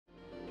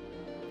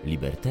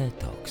Liberté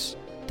Talks.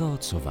 To,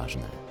 co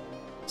ważne.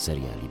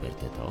 Seria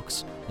Liberté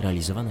Talks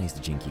realizowana jest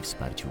dzięki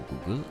wsparciu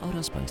Google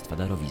oraz Państwa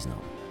darowizną.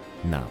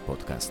 Na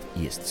podcast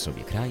Jest,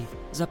 sobie, kraj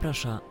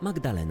zaprasza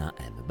Magdalena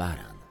M.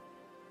 Baran.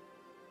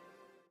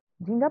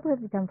 Dzień dobry,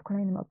 witam w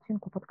kolejnym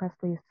odcinku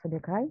podcastu Jest, sobie,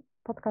 kraj.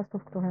 Podcastu,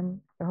 w którym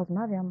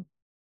rozmawiam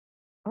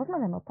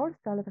o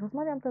Polsce, ale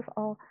rozmawiam też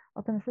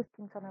o tym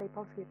wszystkim, co na tej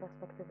polskiej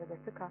perspektywy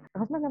dotyka.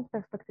 Rozmawiam z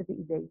perspektywy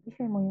idei.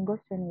 Dzisiaj moim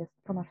gościem jest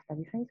Tomasz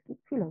Stawiszyński,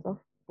 filozof,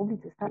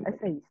 publicysta,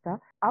 eseista,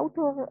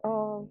 autor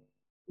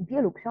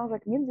wielu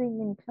książek, między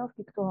innymi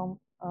książki,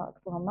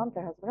 którą mam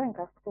teraz w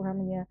rękach, która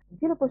mnie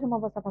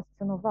wielopoziomowo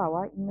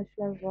zafascynowała i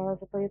myślę,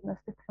 że to jedna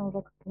z tych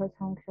książek, które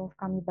są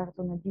książkami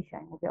bardzo na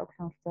dzisiaj. Mówię o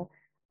książce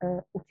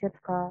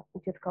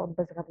Ucieczka od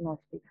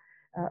bezradności.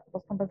 Bo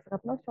z tą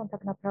bezradnością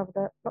tak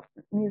naprawdę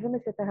mierzymy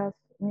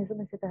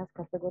się teraz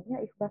każdego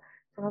dnia i chyba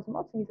coraz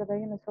mocniej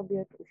zadajemy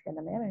sobie, czy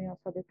uświadamiamy ją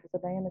sobie, czy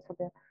zadajemy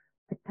sobie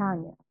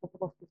pytanie, bo po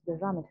prostu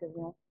zderzamy się z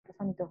nią,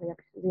 czasami trochę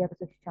jak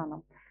ze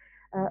ścianą.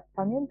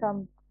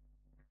 Pamiętam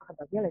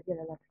chyba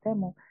wiele lat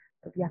temu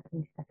w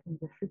jakimś takim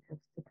zeszycie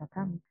z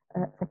cytatami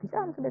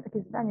zapisałam sobie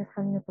takie zdanie z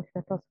Haliny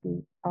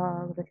Poświatowskiej,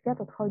 że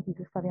świat odchodzi,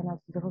 zostawia nas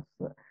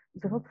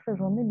z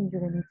rozszerzonymi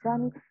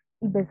źrenicami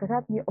i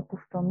bezradnie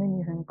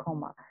opuszczonymi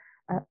rękoma.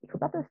 I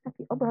chyba to jest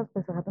taki obraz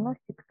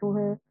bezradności,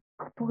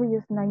 który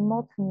jest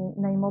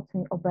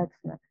najmocniej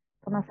obecny.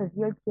 To nasze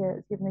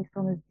wielkie z jednej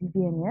strony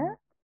zdziwienie,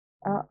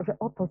 że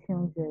oto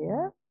się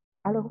dzieje,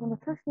 ale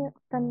równocześnie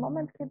ten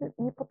moment, kiedy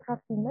nie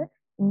potrafimy,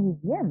 nie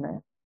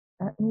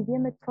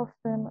wiemy co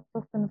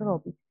z tym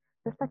zrobić.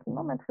 To jest taki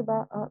moment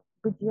chyba,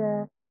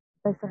 gdzie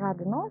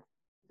bezradność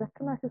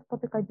zaczyna się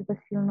spotykać z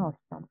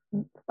bezsilnością.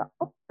 I chyba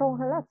o tą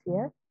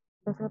relację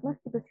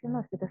bezradności i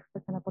bezsilności też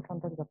chcę się na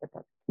początek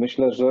zapytać.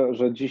 Myślę,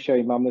 że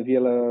dzisiaj mamy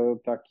wiele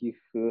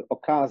takich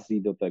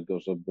okazji do tego,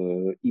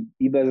 żeby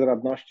i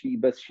bezradności, i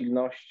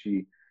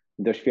bezsilności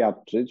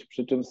doświadczyć,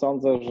 przy czym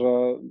sądzę,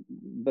 że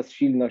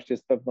bezsilność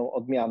jest pewną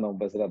odmianą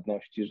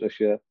bezradności, że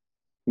się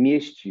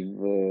mieści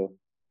w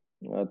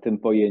tym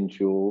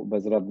pojęciu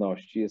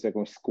bezradności, jest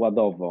jakąś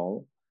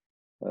składową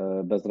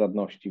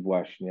bezradności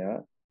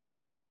właśnie.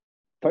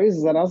 To jest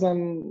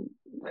zarazem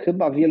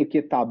chyba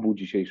wielkie tabu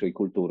dzisiejszej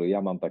kultury,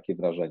 ja mam takie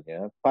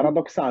wrażenie.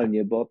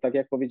 Paradoksalnie, bo tak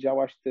jak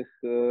powiedziałaś,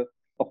 tych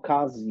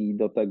okazji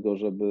do tego,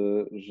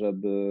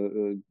 żeby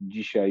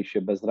dzisiaj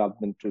się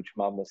bezradnym czuć,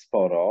 mamy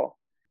sporo.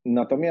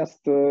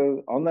 Natomiast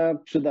one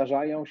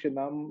przydarzają się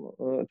nam,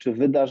 czy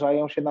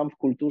wydarzają się nam w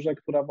kulturze,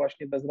 która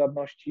właśnie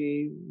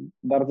bezradności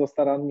bardzo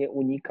starannie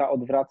unika,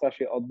 odwraca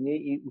się od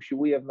niej i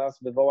usiłuje w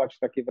nas wywołać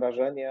takie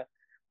wrażenie,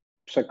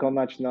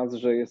 przekonać nas,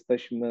 że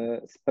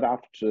jesteśmy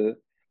sprawczy,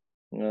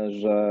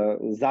 że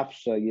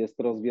zawsze jest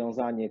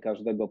rozwiązanie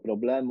każdego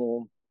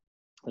problemu,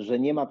 że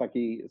nie ma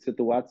takiej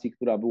sytuacji,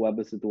 która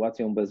byłaby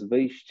sytuacją bez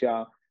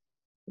wyjścia,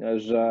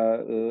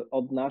 że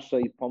od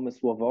naszej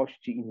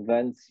pomysłowości,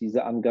 inwencji,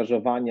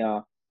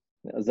 zaangażowania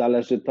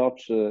zależy to,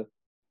 czy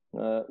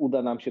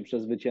uda nam się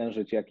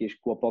przezwyciężyć jakieś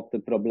kłopoty,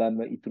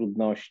 problemy i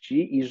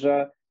trudności i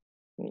że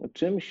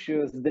czymś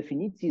z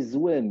definicji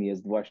złym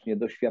jest właśnie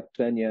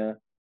doświadczenie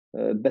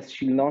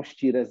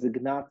bezsilności,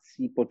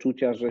 rezygnacji,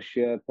 poczucia, że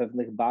się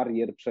pewnych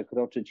barier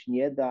przekroczyć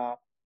nie da,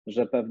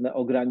 że pewne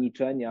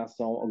ograniczenia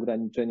są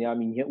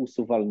ograniczeniami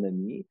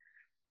nieusuwalnymi.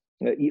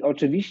 I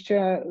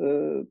oczywiście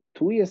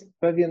tu jest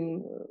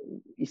pewien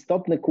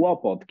istotny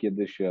kłopot,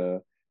 kiedy się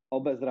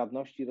o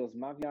bezradności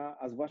rozmawia,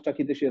 a zwłaszcza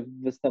kiedy się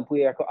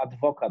występuje jako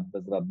adwokat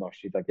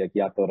bezradności, tak jak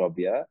ja to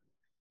robię,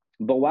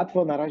 bo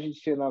łatwo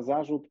narazić się na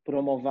zarzut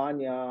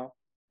promowania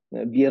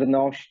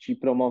bierności,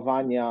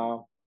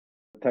 promowania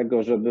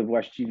tego, żeby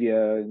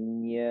właściwie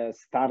nie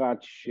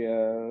starać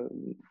się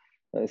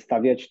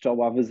stawiać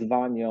czoła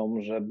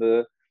wyzwaniom,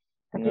 żeby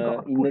takiego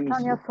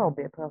odpuszczania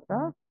sobie,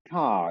 prawda?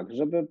 Tak,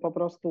 żeby po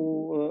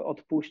prostu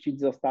odpuścić,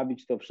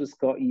 zostawić to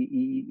wszystko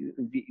i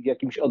w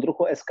jakimś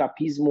odruchu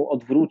eskapizmu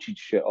odwrócić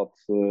się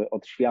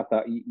od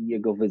świata i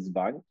jego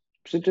wyzwań.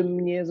 Przy czym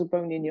mnie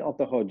zupełnie nie o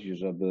to chodzi,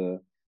 żeby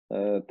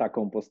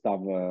taką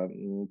postawę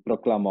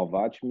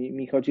proklamować.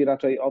 Mi chodzi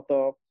raczej o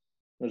to,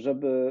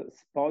 żeby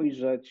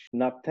spojrzeć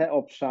na te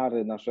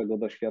obszary naszego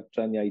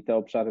doświadczenia i te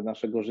obszary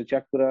naszego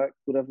życia,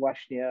 które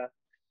właśnie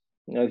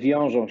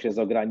wiążą się z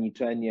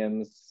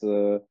ograniczeniem,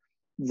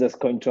 ze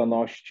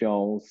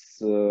skończonością,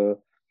 z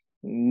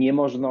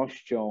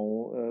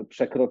niemożnością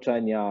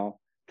przekroczenia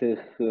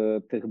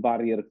tych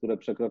barier, które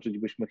przekroczyć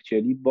byśmy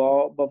chcieli,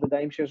 bo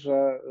wydaje mi się,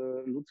 że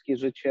ludzkie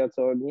życie,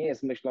 co nie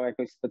jest myślą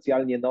jakoś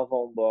specjalnie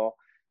nową, bo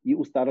i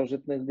u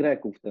starożytnych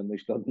Greków tę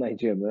myśl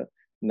odnajdziemy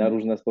na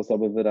różne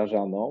sposoby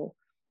wyrażaną,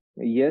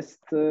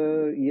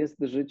 jest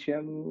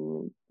życiem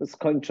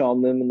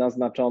skończonym,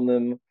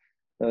 naznaczonym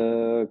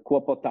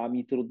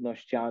kłopotami,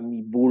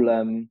 trudnościami,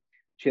 bólem,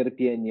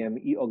 cierpieniem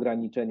i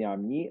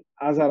ograniczeniami,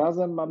 a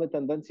zarazem mamy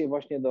tendencję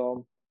właśnie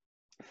do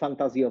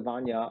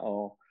fantazjowania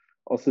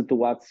o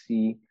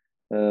sytuacji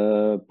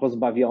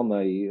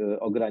pozbawionej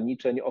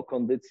ograniczeń, o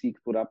kondycji,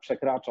 która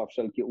przekracza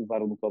wszelkie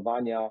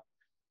uwarunkowania,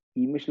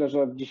 I myślę,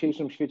 że w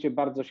dzisiejszym świecie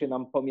bardzo się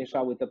nam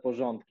pomieszały te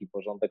porządki,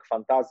 porządek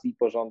fantazji,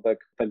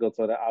 porządek tego,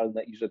 co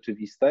realne i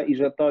rzeczywiste, i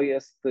że to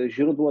jest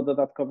źródło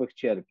dodatkowych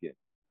cierpień.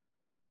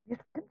 Wiesz,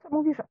 w tym, co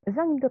mówisz,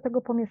 zanim do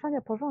tego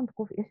pomieszania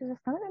porządków, ja się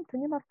zastanawiam, czy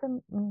nie ma w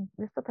tym,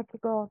 jest to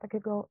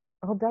takiego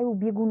rodzaju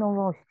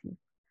biegunowości.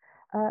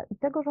 I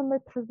tego, że my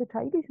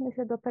przyzwyczailiśmy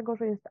się do tego,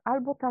 że jest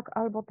albo tak,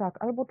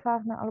 albo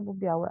czarne, albo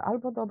białe,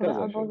 albo dobre,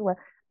 albo złe,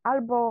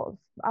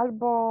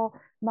 albo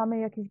mamy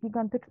jakiś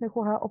gigantyczny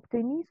hurra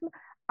optymizm,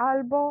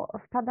 albo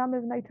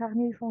wpadamy w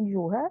najczarniejszą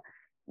dziurę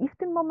i w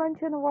tym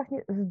momencie, no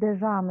właśnie,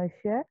 zderzamy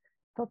się.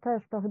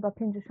 To chyba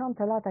 50.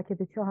 lata,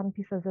 kiedy Cioran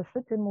pisze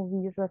zeszyty,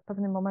 mówi, że w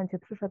pewnym momencie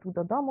przyszedł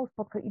do domu,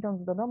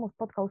 idąc do domu,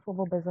 spotkał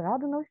słowo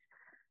bezradność,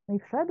 no i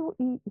wszedł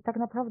i tak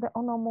naprawdę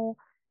ono mu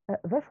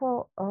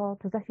weszło,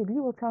 czy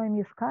zasiedliło całe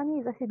mieszkanie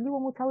i zasiedliło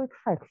mu cały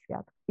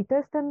wszechświat. I to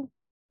jest ten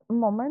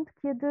moment,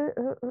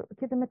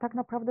 kiedy my tak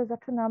naprawdę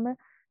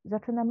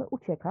zaczynamy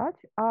uciekać,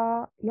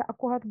 a ja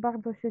akurat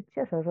bardzo się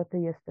cieszę, że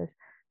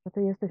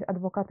ty jesteś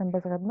adwokatem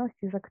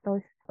bezradności,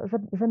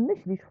 że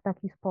myślisz w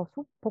taki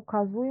sposób,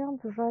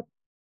 pokazując, że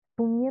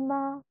tu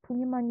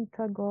nie ma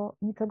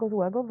niczego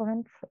złego,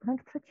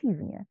 wręcz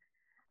przeciwnie,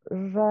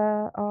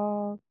 że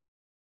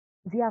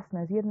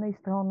z jednej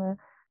strony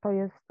to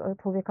jest,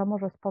 człowieka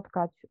może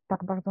spotkać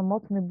tak bardzo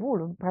mocny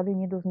ból, prawie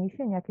nie do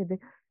zniesienia, kiedy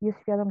jest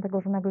świadom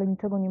tego, że nagle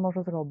niczego nie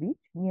może zrobić,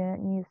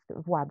 nie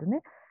jest władny,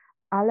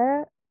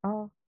 ale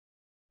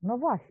no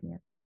właśnie,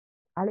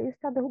 ale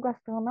jest ta druga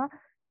strona,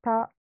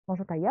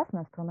 może ta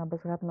jasna strona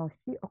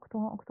bezradności,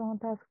 o którą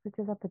teraz chcę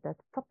cię zapytać.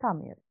 Co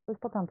tam jest? To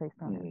jest po tamtej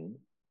stronie.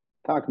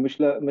 Tak,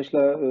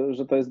 myślę,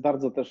 że to jest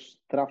bardzo też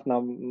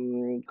trafna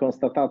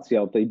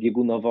konstatacja o tej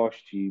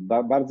biegunowości,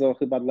 bardzo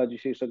chyba dla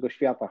dzisiejszego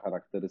świata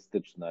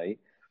charakterystycznej.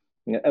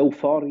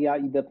 Euforia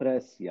i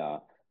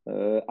depresja,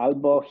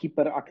 albo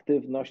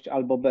hiperaktywność,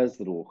 albo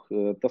bezruch.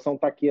 To są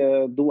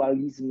takie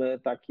dualizmy,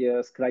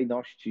 takie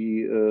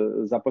skrajności,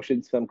 za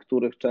pośrednictwem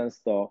których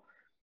często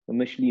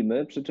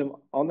myślimy, przy czym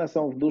one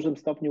są w dużym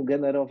stopniu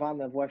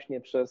generowane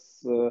właśnie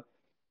przez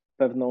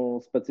pewną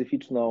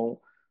specyficzną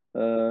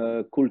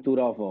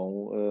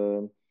kulturową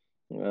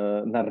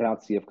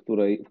narrację, w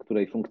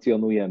której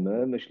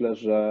funkcjonujemy. Myślę,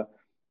 że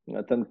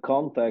ten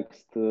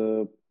kontekst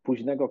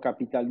późnego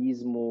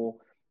kapitalizmu,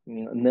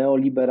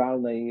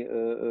 neoliberalnej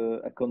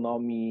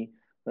ekonomii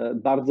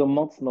bardzo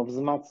mocno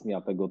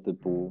wzmacnia tego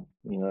typu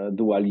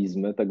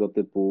dualizmy, tego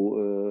typu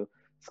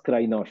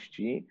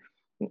skrajności,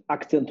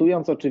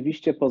 akcentując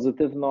oczywiście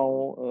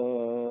pozytywną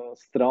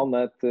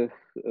stronę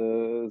tych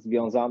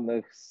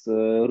związanych z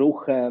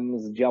ruchem,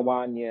 z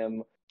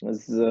działaniem,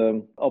 z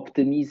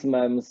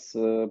optymizmem, z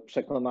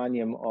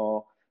przekonaniem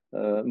o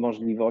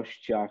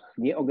możliwościach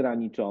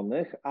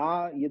nieograniczonych,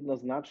 a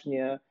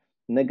jednoznacznie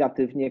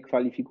negatywnie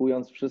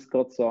kwalifikując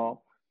wszystko,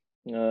 co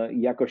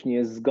jakoś nie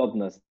jest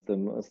zgodne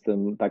z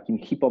tym takim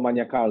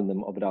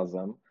hipomaniakalnym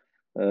obrazem,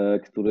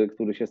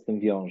 który się z tym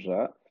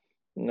wiąże.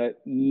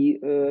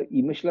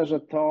 I myślę, że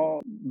to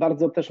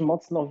bardzo też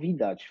mocno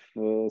widać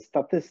w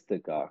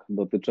statystykach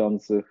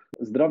dotyczących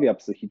zdrowia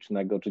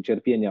psychicznego czy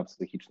cierpienia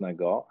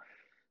psychicznego,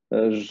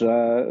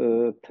 że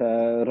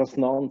te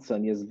rosnące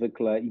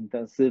niezwykle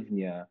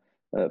intensywnie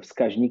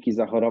wskaźniki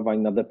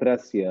zachorowań na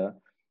depresję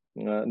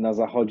na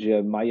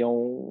Zachodzie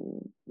mają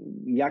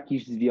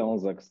jakiś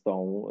związek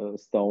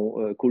z tą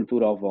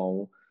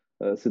kulturową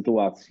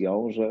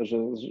sytuacją,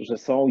 że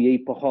są jej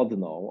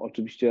pochodną.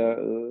 Oczywiście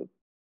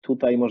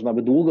tutaj można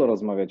by długo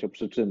rozmawiać o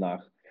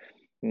przyczynach,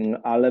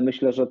 ale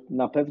myślę, że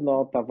na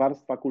pewno ta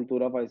warstwa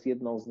kulturowa jest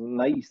jedną z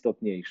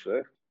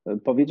najistotniejszych.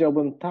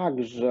 Powiedziałbym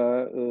tak,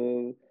 że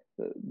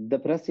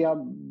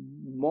depresja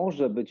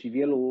może być, i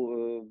wielu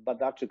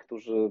badaczy,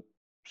 którzy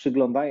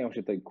przyglądają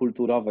się tej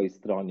kulturowej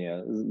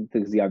stronie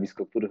tych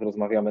zjawisk, o których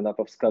rozmawiamy, na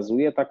to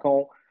wskazuje,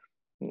 taką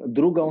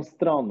drugą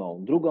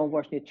stroną, drugą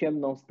właśnie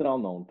ciemną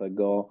stroną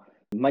tego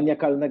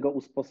maniakalnego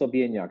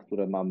usposobienia,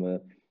 które mamy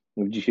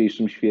w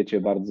dzisiejszym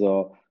świecie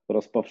bardzo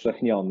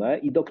rozpowszechnione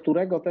i do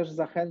którego też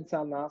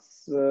zachęca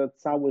nas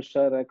cały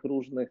szereg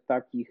różnych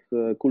takich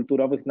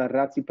kulturowych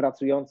narracji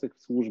pracujących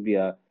w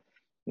służbie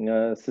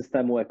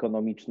systemu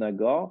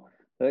ekonomicznego,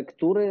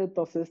 który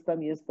to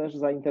system jest też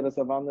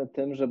zainteresowany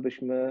tym,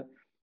 żebyśmy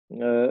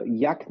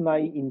jak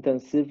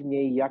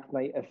najintensywniej, jak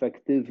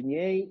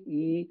najefektywniej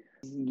i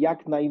z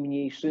jak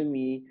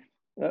najmniejszymi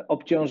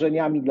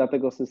obciążeniami dla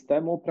tego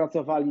systemu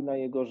pracowali na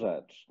jego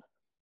rzecz.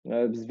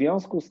 W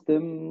związku z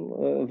tym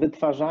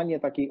wytwarzanie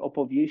takiej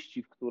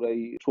opowieści, w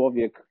której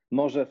człowiek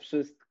może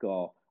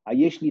wszystko, a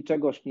jeśli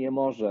czegoś nie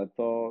może,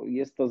 to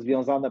jest to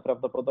związane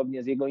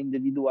prawdopodobnie z jego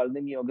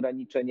indywidualnymi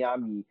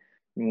ograniczeniami,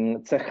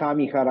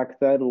 cechami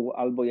charakteru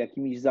albo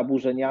jakimiś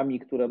zaburzeniami,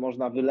 które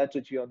można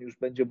wyleczyć i on już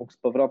będzie mógł z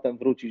powrotem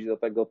wrócić do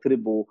tego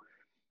trybu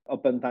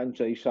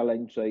opętańczej,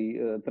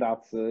 szaleńczej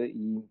pracy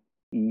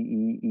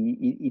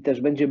i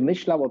też będzie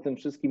myślał o tym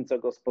wszystkim, co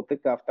go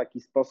spotyka w taki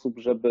sposób,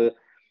 żeby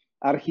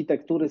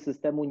architektury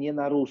systemu nie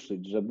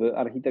naruszyć, żeby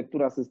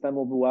architektura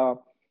systemu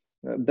była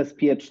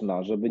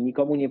bezpieczna, żeby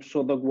nikomu nie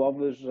przyszło do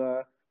głowy,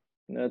 że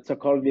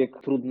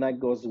cokolwiek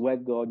trudnego,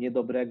 złego,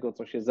 niedobrego,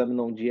 co się ze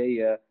mną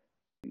dzieje,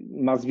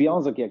 ma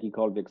związek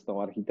jakikolwiek z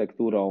tą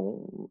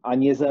architekturą, a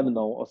nie ze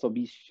mną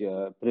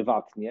osobiście,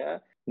 prywatnie.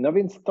 No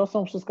więc to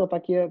są wszystko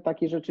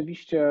takie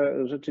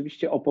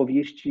rzeczywiście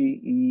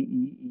opowieści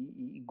i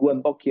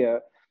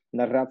głębokie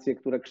narracje,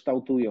 które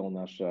kształtują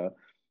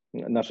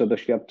nasze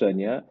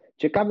doświadczenie.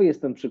 Ciekawy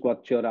jest ten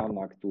przykład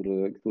Ciorana,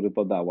 który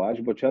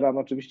podałaś, bo Cioran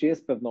oczywiście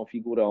jest pewną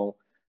figurą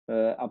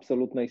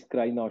absolutnej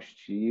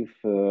skrajności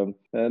w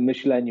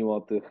myśleniu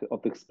o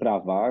tych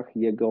sprawach.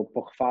 Jego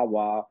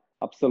pochwała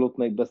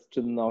absolutnej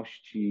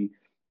bezczynności,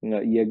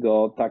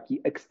 jego taki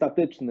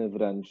ekstatyczny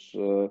wręcz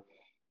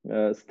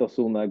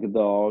stosunek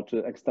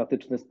czy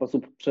ekstatyczny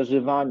sposób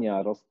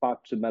przeżywania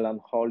rozpaczy,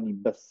 melancholii,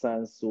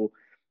 bezsensu,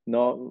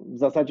 no w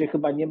zasadzie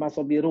chyba nie ma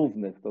sobie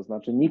równych, to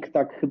znaczy nikt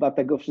tak chyba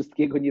tego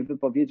wszystkiego nie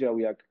wypowiedział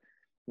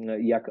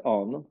jak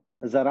on.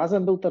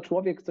 Zarazem był to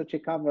człowiek, co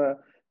ciekawe,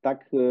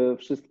 tak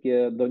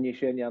wszystkie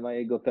doniesienia na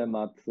jego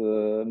temat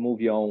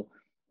mówią,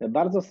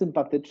 bardzo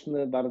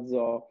sympatyczny,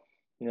 bardzo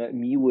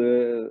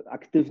miły,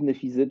 aktywny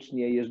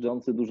fizycznie,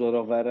 jeżdżący dużo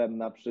rowerem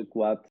na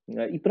przykład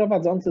i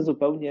prowadzący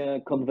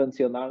zupełnie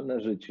konwencjonalne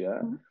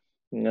życie.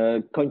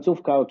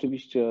 Końcówka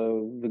oczywiście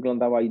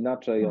wyglądała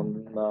inaczej,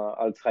 on na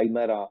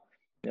Alzheimera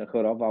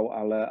chorował,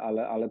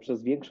 ale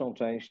przez większą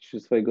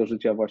część swojego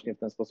życia właśnie w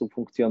ten sposób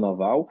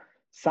funkcjonował.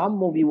 Sam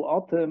mówił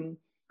o tym,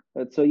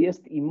 co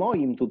jest i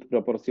moim tut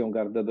proporcją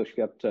gardę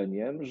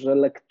doświadczeniem, że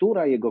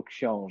lektura jego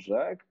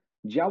książek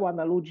działa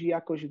na ludzi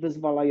jakoś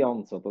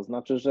wyzwalająco. To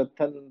znaczy, że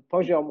ten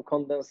poziom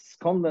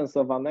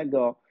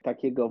skondensowanego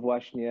takiego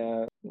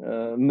właśnie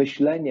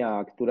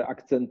myślenia, które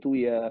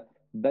akcentuje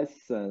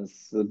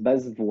bezsens,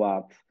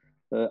 bezwład,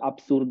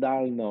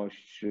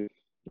 absurdalność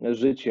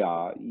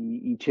życia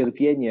i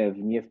cierpienie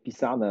w nie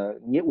wpisane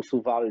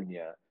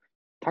nieusuwalnie,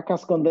 taka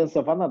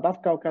skondensowana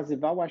dawka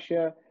okazywała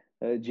się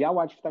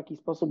działać w taki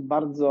sposób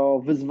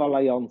bardzo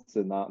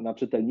wyzwalający na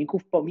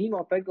czytelników,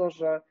 pomimo tego,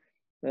 że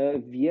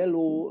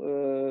wielu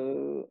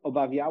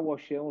obawiało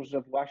się,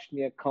 że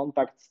właśnie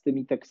kontakt z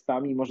tymi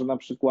tekstami może na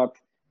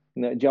przykład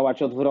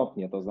działać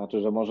odwrotnie, to znaczy,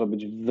 że może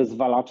być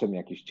wyzwalaczem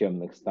jakichś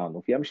ciemnych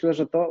stanów. Ja myślę,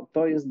 że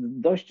to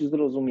jest dość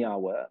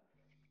zrozumiałe,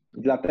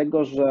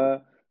 dlatego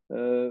że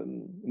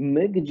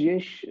my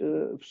gdzieś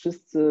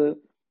wszyscy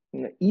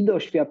i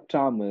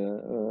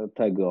doświadczamy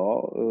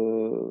tego,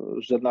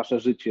 że nasze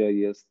życie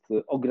jest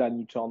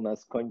ograniczone,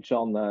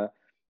 skończone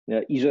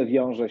i że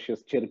wiąże się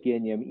z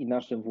cierpieniem i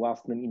naszym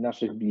własnym, i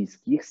naszych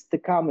bliskich.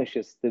 Stykamy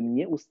się z tym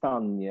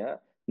nieustannie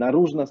na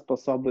różne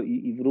sposoby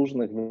i w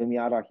różnych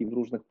wymiarach, i w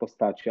różnych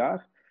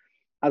postaciach,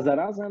 a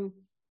zarazem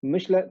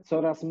myślę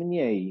coraz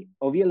mniej,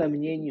 o wiele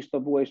mniej niż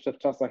to było jeszcze w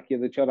czasach,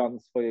 kiedy Cioran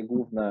swoje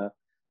główne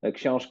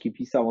książki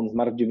pisał. On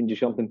zmarł w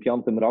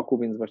 1995 roku,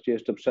 więc właściwie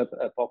jeszcze przed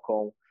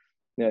epoką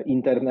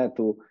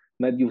internetu,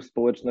 mediów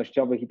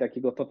społecznościowych i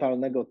takiego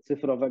totalnego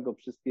cyfrowego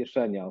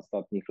przyspieszenia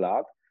ostatnich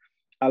lat.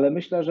 Ale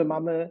myślę, że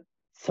mamy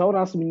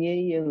coraz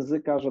mniej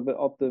języka, żeby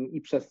o tym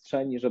i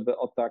przestrzeni, żeby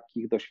o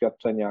takich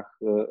doświadczeniach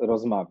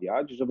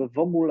rozmawiać, żeby w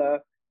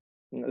ogóle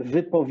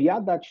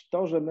wypowiadać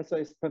to, że my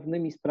sobie z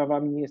pewnymi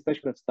sprawami nie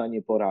jesteśmy w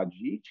stanie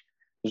poradzić,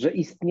 że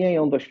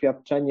istnieją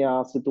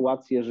doświadczenia,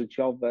 sytuacje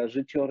życiowe,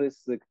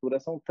 życiorysy, które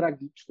są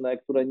tragiczne,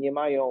 które nie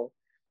mają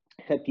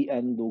happy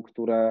endu,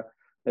 które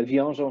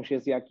wiążą się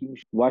z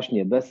jakimś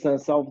właśnie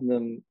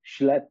bezsensownym,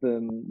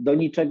 ślepym, do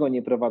niczego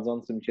nie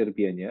prowadzącym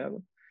cierpieniem.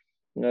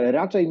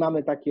 Raczej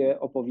mamy takie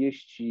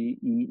opowieści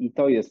i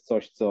to jest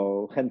coś,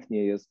 co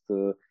chętnie jest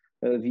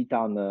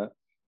witane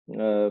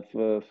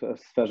w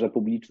sferze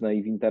publicznej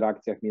i w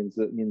interakcjach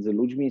między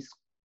ludźmi,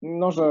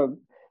 no, że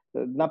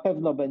na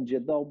pewno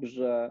będzie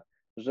dobrze,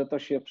 że to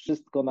się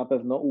wszystko na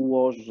pewno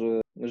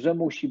ułoży, że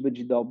musi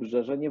być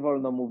dobrze, że nie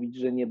wolno mówić,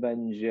 że nie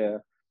będzie,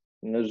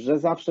 że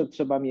zawsze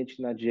trzeba mieć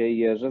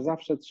nadzieję, że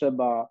zawsze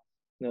trzeba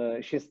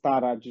się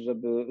starać,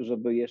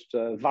 żeby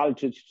jeszcze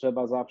walczyć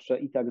trzeba zawsze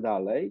i tak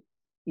dalej.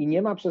 I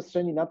nie ma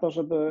przestrzeni na to,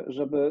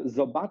 żeby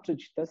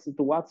zobaczyć te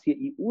sytuacje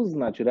i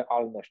uznać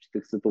realność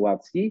tych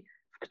sytuacji,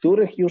 w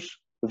których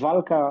już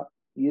walka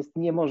jest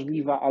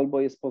niemożliwa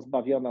albo jest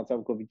pozbawiona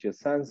całkowicie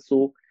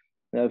sensu,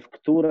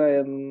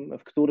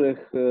 w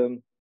których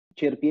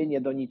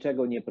cierpienie do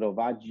niczego nie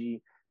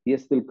prowadzi,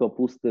 jest tylko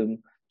pustym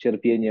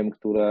cierpieniem,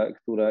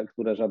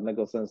 które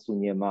żadnego sensu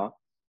nie ma,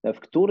 w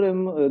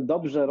którym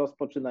dobrze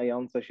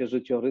rozpoczynające się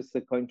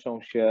życiorysy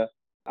kończą się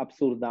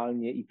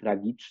absurdalnie i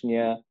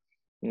tragicznie,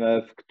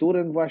 w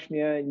którym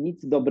właśnie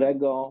nic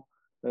dobrego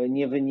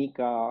nie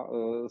wynika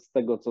z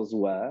tego, co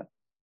złe,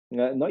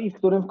 no i w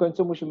którym w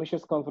końcu musimy się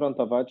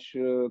skonfrontować,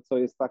 co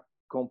jest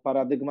taką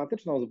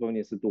paradygmatyczną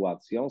zupełnie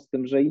sytuacją, z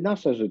tym, że i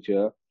nasze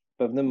życie w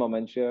pewnym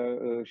momencie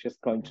się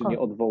skończy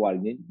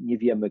nieodwołalnie, nie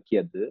wiemy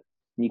kiedy,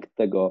 nikt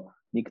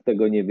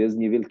tego nie wie, z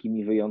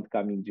niewielkimi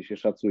wyjątkami, gdzie się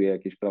szacuje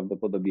jakieś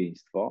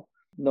prawdopodobieństwo.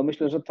 No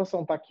myślę, że to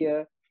są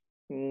takie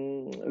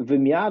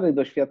wymiary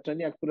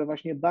doświadczenia, które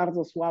właśnie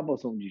bardzo słabo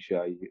są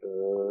dzisiaj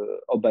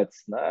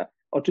obecne.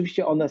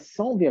 Oczywiście one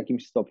są w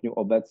jakimś stopniu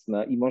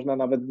obecne i można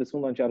nawet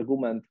wysunąć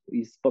argument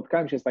i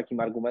spotkałem się z takim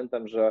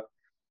argumentem, że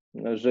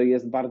że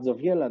jest bardzo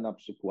wiele na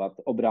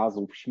przykład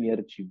obrazów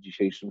śmierci w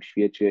dzisiejszym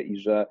świecie i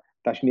że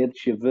ta śmierć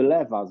się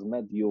wylewa z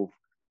mediów.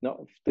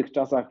 No, w tych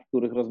czasach, w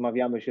których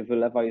rozmawiamy, się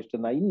wylewa jeszcze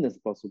na inny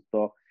sposób,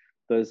 to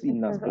jest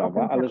inna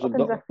sprawa, ale że o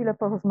tym za chwilę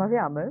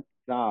porozmawiamy.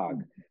 Tak,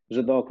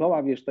 że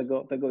dookoła, wiesz,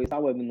 tego jest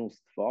całe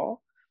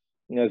mnóstwo,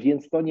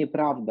 więc to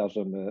nieprawda,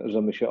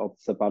 że my się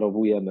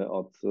odseparowujemy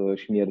od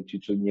śmierci,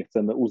 czyli nie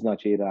chcemy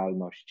uznać jej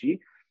realności,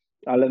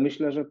 ale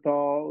myślę, że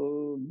to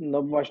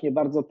no właśnie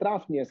bardzo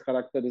trafnie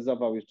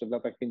scharakteryzował jeszcze w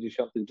latach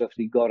 50.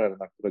 Jeffrey Gorer,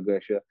 na którego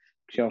ja się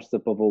w książce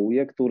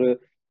powołuję, który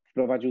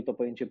wprowadził to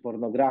pojęcie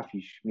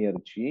pornografii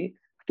śmierci,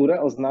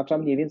 które oznacza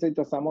mniej więcej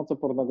to samo, co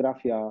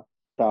pornografia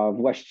ta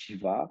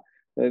właściwa.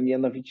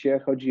 Mianowicie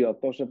chodzi o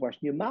to, że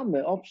właśnie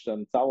mamy,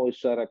 owszem, cały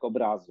szereg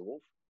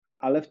obrazów,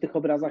 ale w tych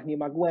obrazach nie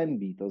ma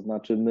głębi, to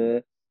znaczy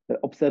my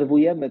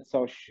obserwujemy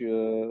coś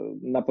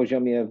na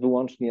poziomie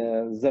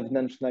wyłącznie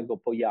zewnętrznego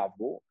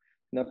pojawu,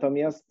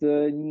 natomiast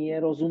nie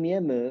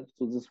rozumiemy, w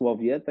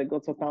cudzysłowie, tego,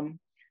 co tam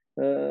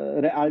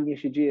realnie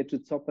się dzieje, czy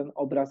co ten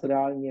obraz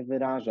realnie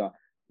wyraża.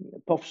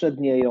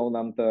 Powszednieją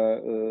nam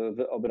te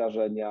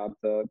wyobrażenia,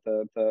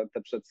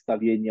 te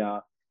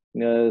przedstawienia,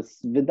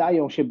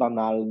 wydają się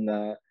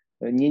banalne,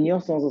 nie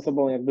niosą ze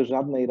sobą jakby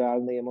żadnej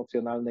realnej,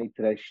 emocjonalnej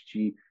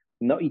treści.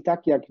 No i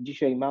tak jak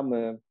dzisiaj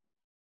mamy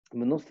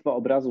mnóstwo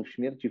obrazów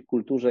śmierci w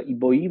kulturze i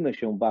boimy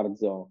się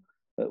bardzo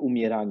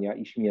umierania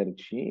i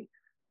śmierci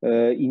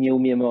i nie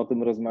umiemy o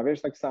tym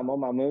rozmawiać, tak samo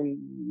mamy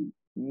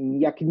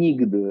jak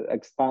nigdy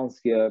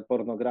ekspansję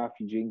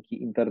pornografii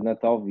dzięki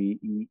internetowi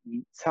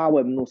i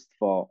całe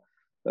mnóstwo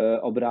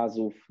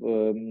obrazów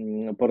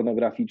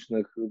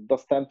pornograficznych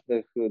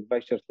dostępnych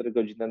 24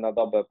 godziny na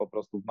dobę po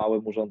prostu w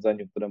małym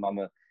urządzeniu, które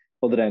mamy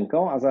pod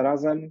ręką, a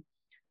zarazem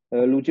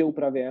ludzie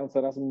uprawiają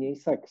coraz mniej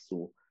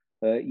seksu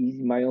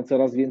i mają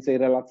coraz więcej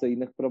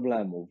relacyjnych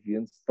problemów,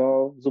 więc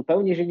to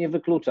zupełnie się nie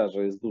wyklucza,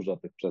 że jest dużo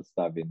tych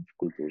przedstawień w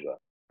kulturze.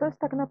 To jest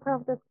tak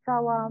naprawdę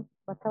cała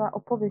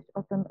opowieść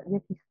o tym, w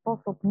jaki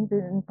sposób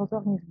niby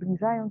pozornie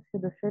zbliżając się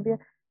do siebie,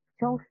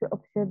 wciąż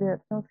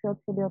się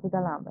od siebie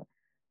oddalamy.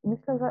 I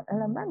myślę, że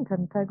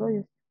elementem tego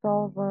jest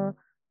to, że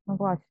no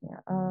właśnie,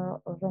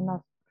 że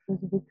nas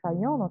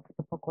przyzwyczajono, czy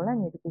to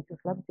pokolenie gdzieś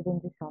już lat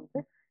 90.,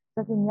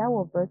 że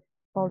miało być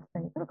w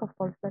Polsce, nie tylko w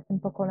Polsce, tym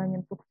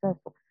pokoleniem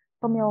sukcesu.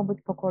 To miało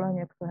być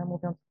pokolenie, które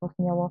mówiąc wprost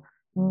miało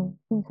w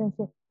tym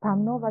sensie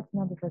panować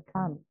nad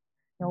rzeczami.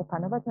 Miało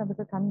panować nad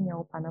rzeczami,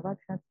 miało panować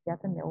nad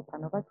światem, miało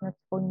panować nad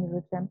swoim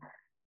życiem.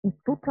 I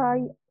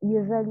tutaj,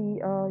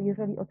 jeżeli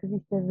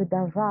oczywiście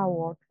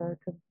wydarzało,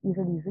 czy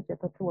jeżeli życie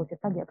toczyło się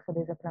tak, jak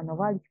sobie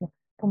zaplanowaliśmy,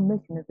 to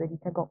myśmy byli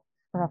tego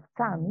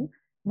sprawcami.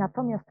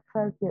 Natomiast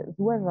wszelkie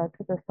złe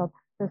rzeczy, to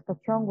jest to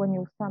ciągłe,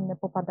 nieustanne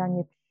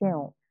popadanie w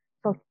się.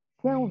 Coś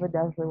się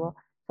wydarzyło,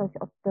 coś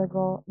od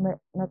tego,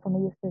 na co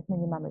my jesteśmy,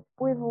 nie mamy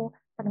wpływu.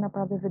 Tak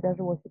naprawdę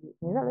wydarzyło się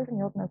gdzieś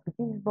niezależnie od nas,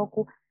 gdzieś z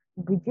boku,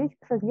 gdzieś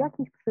przez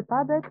jakiś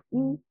przypadek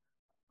i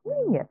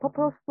nie, po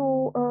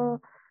prostu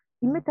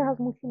i my teraz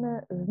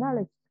musimy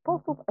znaleźć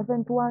sposób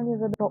ewentualnie,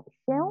 żeby to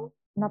się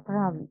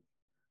naprawić.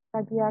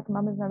 Tak jak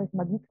mamy znaleźć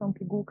magiczną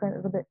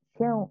pigułkę, żeby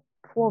się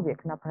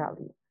człowiek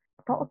naprawił.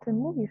 To, o czym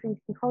mówisz,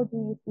 jeśli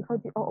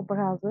chodzi o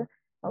obrazy,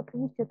 no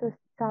oczywiście to jest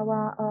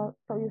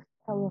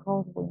cały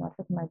rozwój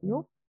naszych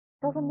mediów.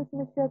 To, że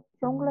myśmy się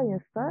ciągle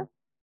jeszcze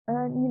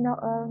nie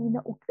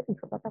nauczyli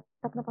chyba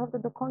tak naprawdę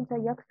do końca,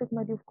 jak z tych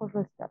mediów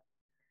korzystać.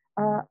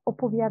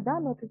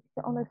 Opowiadamy,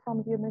 oczywiście one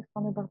są z jednej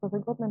strony bardzo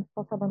wygodnym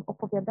sposobem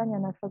opowiadania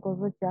naszego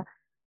życia.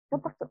 To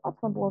bardzo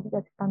mocno było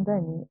widać w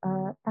pandemii.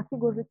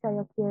 Takiego życia,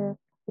 jakie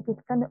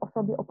chcemy o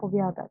sobie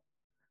opowiadać.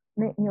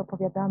 My nie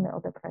opowiadamy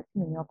o depresji,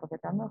 my nie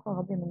opowiadamy o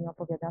chorobie, my nie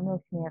opowiadamy o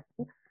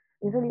śmierci.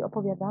 Jeżeli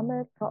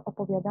opowiadamy, to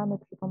opowiadamy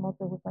przy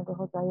pomocy różnego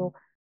rodzaju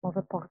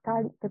może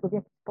portali, tego w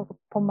jaki sposób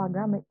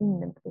pomagamy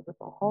innym, którzy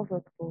są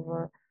chorzy,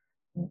 którzy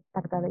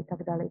tak dalej,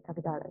 tak dalej,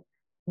 tak dalej.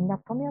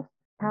 Natomiast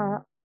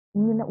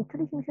nie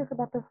nauczyliśmy się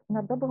chyba też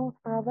na dobrą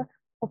sprawę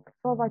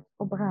obcować z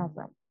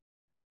obrazem.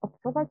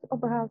 Obcować z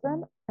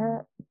obrazem,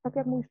 tak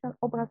jak mówisz, ten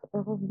obraz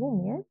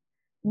rozumieć,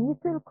 nie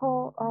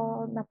tylko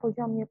na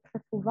poziomie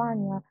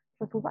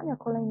przesuwania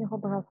kolejnych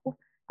obrazków,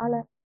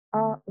 ale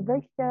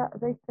wejścia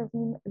z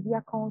nim w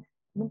jakąś,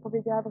 bym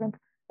powiedziała wręcz,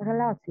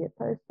 relację.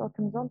 To jest to, o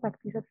czym Zontak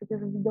pisze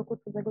przecież w Widoku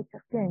cudzego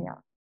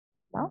cierpienia.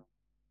 No?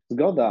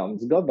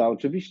 Zgoda,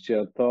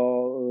 oczywiście.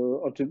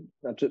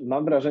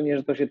 Mam wrażenie,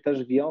 że to się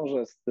też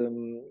wiąże z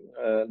tym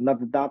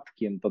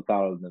naddatkiem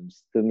totalnym,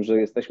 z tym, że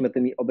jesteśmy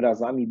tymi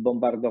obrazami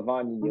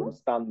bombardowani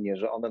nieustannie,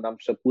 że one nam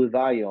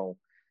przepływają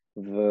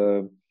w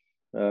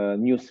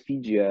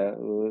newsfeedzie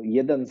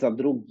jeden za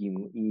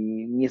drugim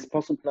i nie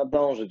sposób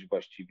nadążyć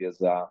właściwie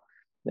za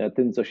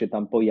tym, co się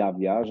tam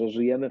pojawia, że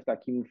żyjemy w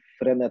takim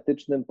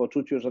frenetycznym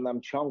poczuciu, że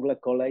nam ciągle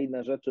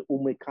kolejne rzeczy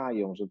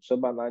umykają, że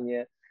trzeba na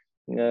nie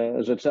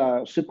że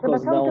trzeba szybko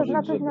zdążyć.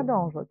 Trzeba coś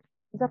nadążyć,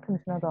 za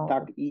czymś nadążyć.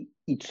 Tak,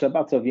 i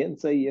trzeba co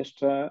więcej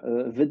jeszcze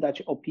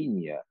wydać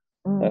opinię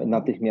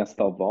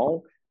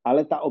natychmiastową,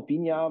 ale ta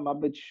opinia ma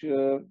być,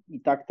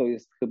 i tak to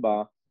jest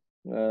chyba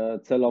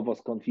celowo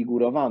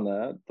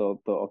skonfigurowane, to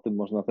o tym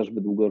można też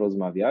by długo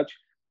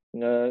rozmawiać,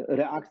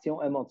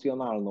 reakcją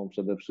emocjonalną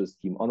przede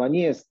wszystkim. Ona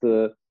nie jest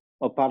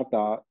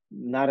oparta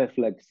na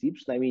refleksji,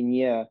 przynajmniej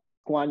nie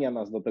skłania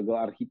nas do tego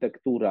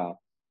architektura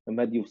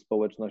mediów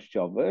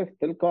społecznościowych,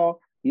 tylko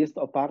jest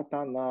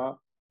oparta na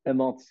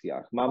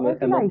emocjach. Mamy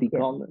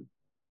emotikony.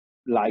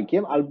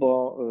 Lajkiem,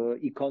 albo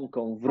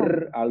ikonką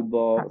wr,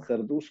 albo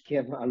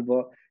serduszkiem,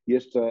 albo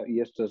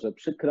jeszcze, że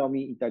przykro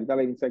mi i tak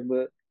dalej, więc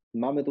jakby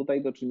mamy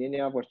tutaj do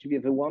czynienia właściwie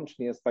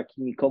wyłącznie z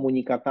takimi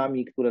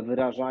komunikatami, które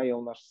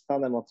wyrażają nasz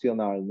stan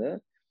emocjonalny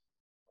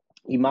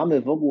i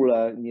mamy w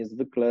ogóle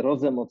niezwykle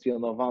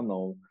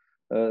rozemocjonowaną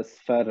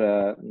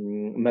sferę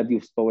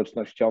mediów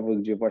społecznościowych,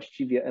 gdzie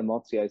właściwie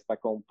emocja jest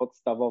taką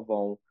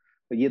podstawową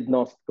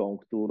jednostką,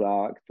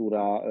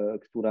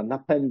 która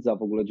napędza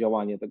w ogóle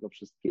działanie tego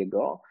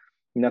wszystkiego.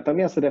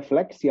 Natomiast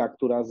refleksja,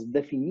 która z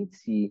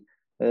definicji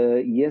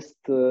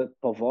jest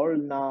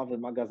powolna,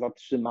 wymaga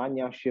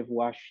zatrzymania się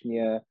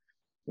właśnie,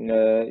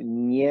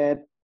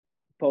 nie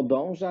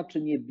podąża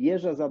czy nie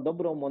bierze za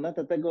dobrą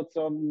monetę tego,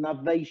 co na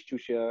wejściu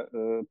się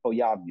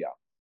pojawia,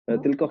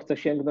 tylko chce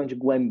sięgnąć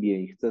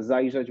głębiej, chce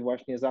zajrzeć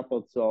właśnie za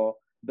to, co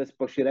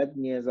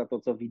bezpośrednie, za to,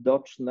 co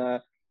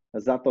widoczne,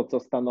 za to, co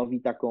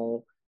stanowi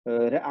taką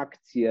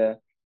reakcję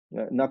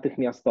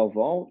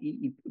natychmiastową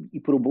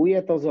i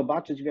próbuje to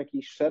zobaczyć w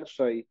jakiejś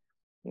szerszej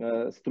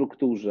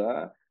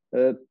strukturze.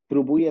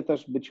 Próbuje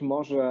też być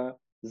może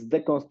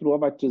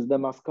zdekonstruować czy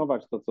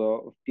zdemaskować to,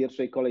 co w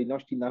pierwszej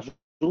kolejności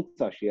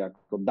narzuca się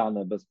jako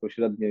dane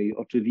bezpośrednie i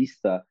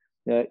oczywiste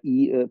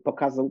i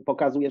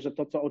pokazuje, że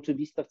to, co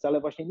oczywiste,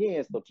 wcale właśnie nie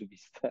jest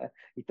oczywiste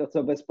i to,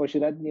 co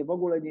bezpośrednie, w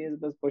ogóle nie jest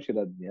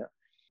bezpośrednie.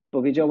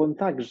 Powiedziałbym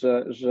tak,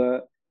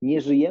 że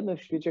nie żyjemy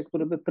w świecie,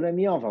 który by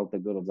premiował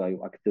tego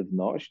rodzaju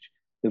aktywność,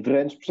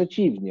 wręcz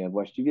przeciwnie,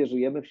 właściwie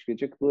żyjemy w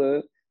świecie,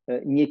 który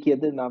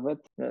niekiedy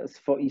nawet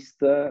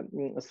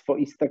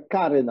swoiste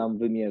kary nam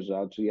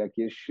wymierza,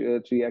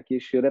 czy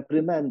jakieś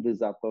reprymendy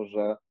za to,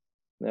 że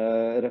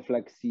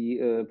refleksji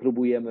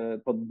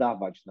próbujemy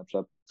poddawać. Na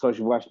przykład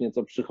coś właśnie,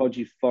 co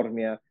przychodzi w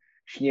formie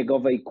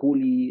śniegowej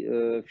kuli,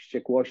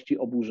 wściekłości,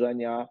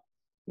 oburzenia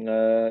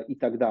i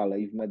tak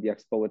dalej w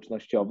mediach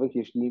społecznościowych,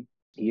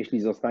 jeśli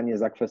zostanie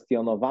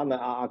zakwestionowane,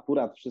 a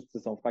akurat wszyscy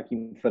są w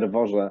takim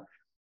ferworze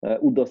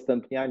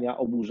udostępniania,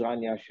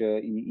 oburzania się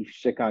i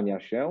wściekania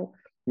się,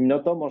 no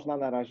to można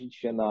narazić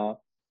się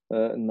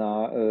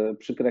na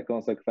przykre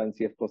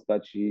konsekwencje w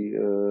postaci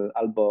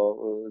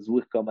albo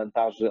złych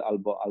komentarzy,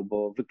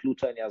 albo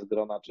wykluczenia z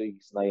grona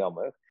czyichś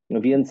znajomych.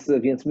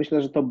 Więc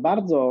myślę, że to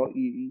bardzo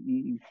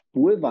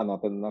wpływa na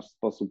ten nasz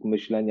sposób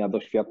myślenia,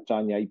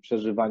 doświadczania i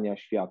przeżywania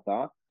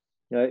świata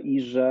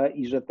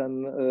i że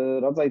ten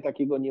rodzaj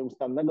takiego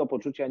nieustannego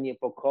poczucia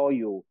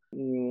niepokoju,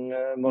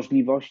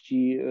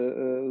 możliwości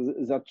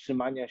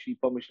zatrzymania się i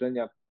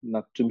pomyślenia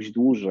nad czymś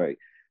dłużej,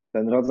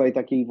 ten rodzaj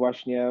takiej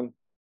właśnie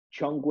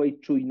ciągłej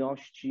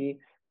czujności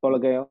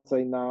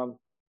polegającej na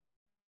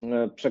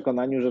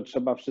przekonaniu, że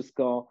trzeba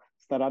wszystko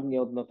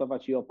starannie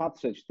odnotować i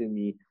opatrzeć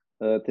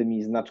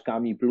tymi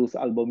znaczkami plus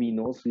albo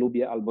minus,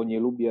 lubię albo nie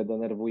lubię,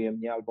 denerwuje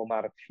mnie albo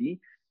martwi,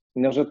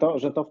 no,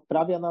 że to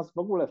wprawia nas w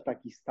ogóle w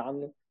taki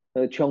stan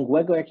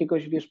ciągłego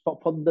jakiegoś,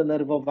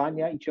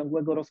 poddenerwowania i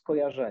ciągłego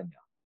rozkojarzenia.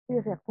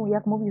 Wiesz,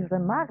 jak mówisz, że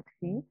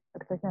martwi,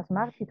 jak ktoś nas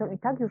martwi, to i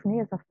tak już nie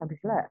jest aż tak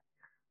źle.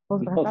 Bo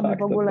zwracamy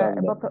w ogóle,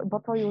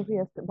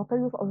 bo to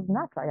już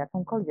oznacza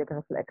jakąkolwiek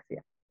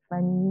refleksję.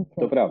 Przynajmniej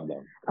to prawda.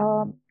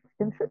 W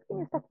tym wszystkim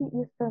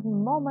jest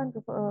ten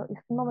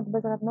moment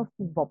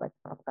bezradności wobec,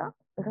 prawda?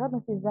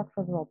 Bezradność jest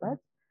zawsze wobec.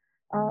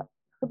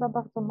 Chyba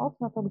bardzo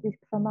mocno to gdzieś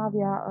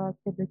przemawia,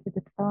 kiedy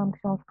czytałam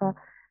książkę.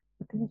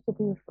 Oczywiście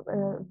ty już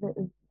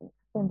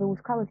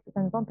wyłuskałeś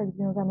ten wątek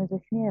związany ze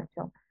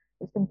śmiercią.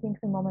 To jest ten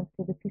piękny moment,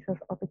 kiedy piszesz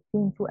o tych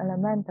 5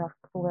 elementach,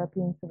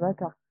 5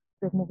 rzeczach, o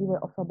których mówiły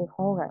osoby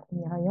chore,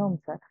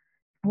 umierające.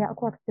 Ja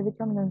akurat chcę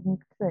wyciągnąć z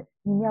nich 3.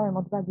 Nie miałem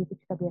odwagi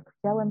być tak, jak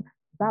chciałem,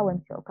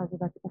 bałem się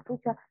okazywać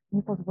uczucia,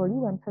 nie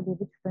pozwoliłem sobie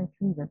być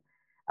szczęśliwym.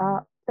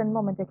 A ten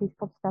moment jakiejś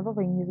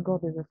podstawowej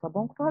niezgody ze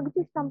sobą, która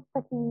gdzieś tam w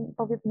takim,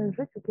 powiedzmy,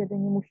 życiu, kiedy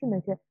nie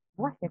musimy się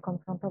właśnie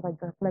konfrontować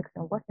z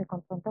refleksją, właśnie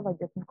konfrontować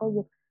z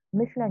jakimkolwiek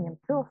myśleniem,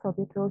 czy o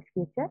sobie, czy o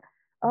świecie,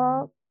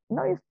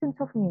 no jest tym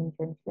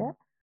cofnięciem się,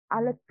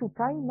 ale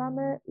tutaj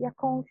mamy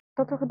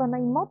to co chyba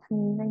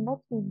najmocniej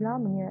dla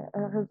mnie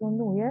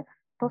rezonuje,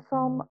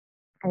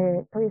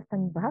 to jest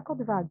ten brak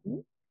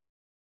odwagi,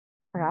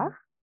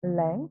 strach,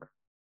 lęk,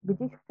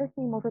 gdzieś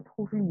wcześniej może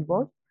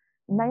tchórzliwość,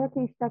 na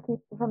jakiejś takiej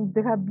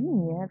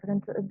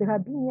wręcz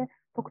drabinie,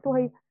 po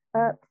której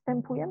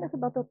wstępujemy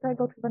chyba do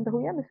tego, czy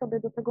wędrujemy sobie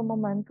do tego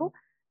momentu,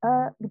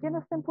 gdzie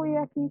następuje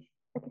jakieś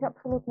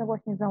absolutne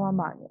właśnie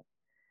załamanie.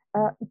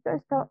 I to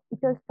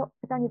jest to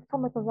pytanie, w co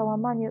my to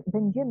załamanie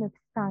będziemy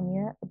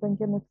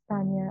w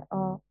stanie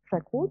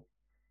przekuć,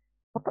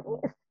 bo to nie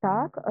jest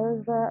tak,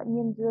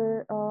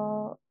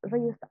 że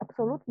jest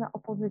absolutna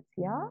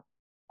opozycja,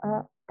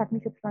 tak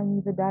mi się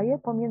przynajmniej wydaje,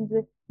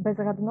 pomiędzy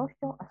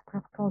bezradnością a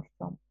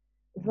sprawczością,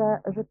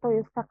 że to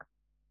jest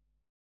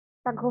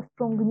tak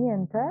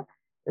rozciągnięte,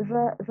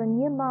 że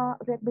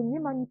jakby nie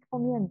ma nic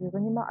pomiędzy,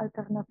 że nie ma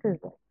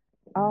alternatywy.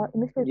 I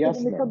myślę, że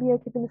Jasne.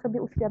 kiedy my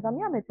sobie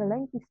uświadamiamy te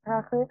lęki,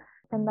 strachy,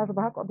 ten nasz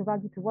brak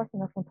odwagi, czy właśnie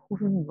naszą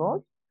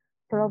tchórzliwość,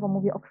 celowo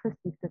mówię o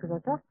wszystkich tych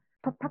rzeczach,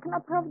 to tak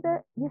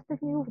naprawdę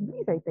jesteśmy już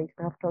bliżej tej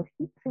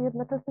sprawczości, przy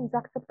jednoczesnym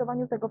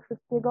zaakceptowaniu tego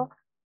wszystkiego,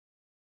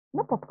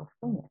 no po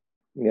prostu nie.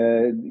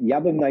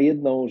 Ja bym na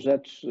jedną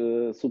rzecz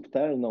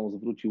subtelną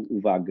zwrócił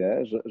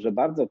uwagę, że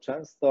bardzo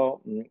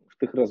często w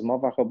tych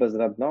rozmowach o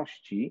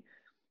bezradności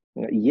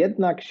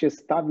jednak się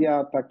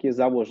stawia takie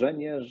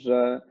założenie,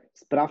 że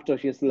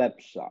sprawczość jest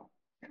lepsza,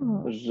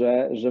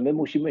 że my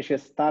musimy się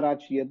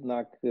starać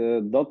jednak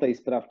do tej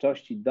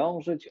sprawczości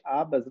dążyć,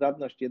 a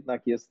bezradność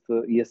jednak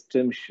jest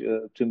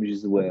czymś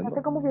złym.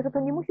 Dlatego mówię, że to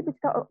nie musi być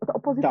ta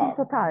opozycja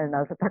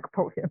totalna, że tak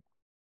powiem.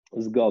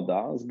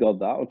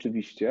 Zgoda,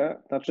 oczywiście.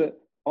 Znaczy,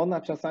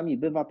 ona czasami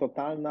bywa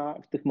totalna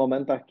w tych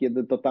momentach,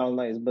 kiedy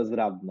totalna jest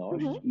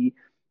bezradność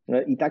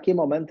i takie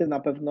momenty na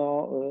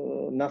pewno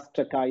nas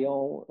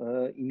czekają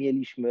i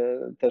mieliśmy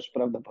też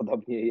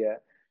prawdopodobnie je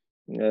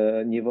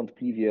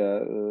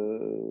niewątpliwie,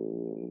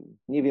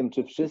 nie wiem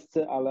czy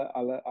wszyscy,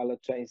 ale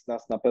część z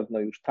nas na pewno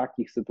już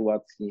takich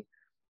sytuacji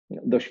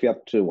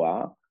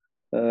doświadczyła.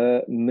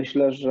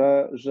 Myślę,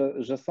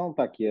 że są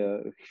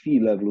takie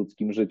chwile w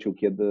ludzkim życiu,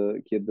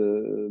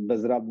 kiedy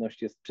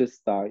bezradność jest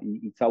czysta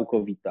i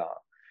całkowita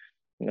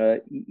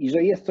i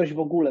że jest coś w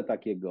ogóle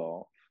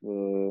takiego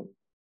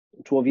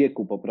w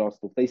człowieku po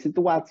prostu, w tej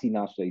sytuacji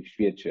naszej w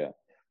świecie,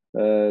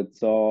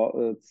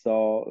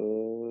 co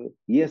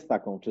jest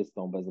taką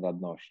czystą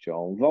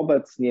bezradnością.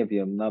 Wobec, nie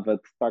wiem,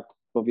 nawet tak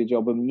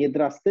powiedziałbym,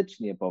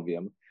 niedrastycznie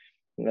powiem,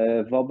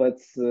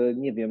 wobec,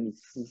 nie wiem,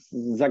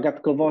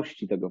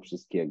 zagadkowości tego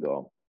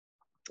wszystkiego,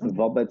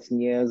 wobec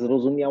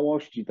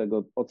niezrozumiałości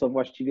tego, o co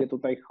właściwie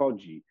tutaj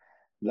chodzi,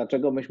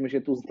 dlaczego myśmy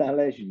się tu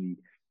znaleźli,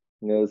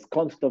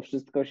 skąd to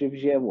wszystko się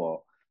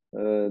wzięło,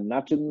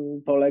 na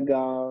czym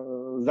polega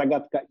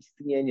zagadka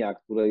istnienia,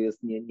 które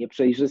jest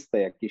nieprzejrzyste,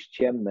 jakieś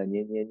ciemne,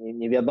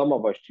 nie wiadomo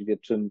właściwie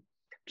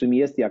czym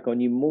jest, jak o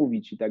nim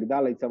mówić i tak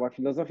dalej. Cała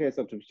filozofia jest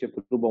oczywiście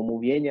próbą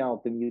mówienia o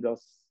tym i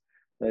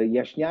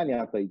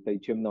rozjaśniania tej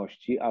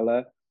ciemności,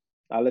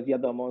 ale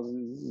wiadomo,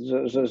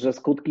 że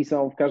skutki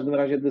są w każdym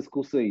razie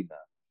dyskusyjne.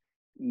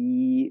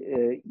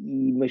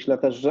 I myślę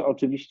też, że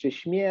oczywiście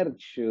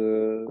śmierć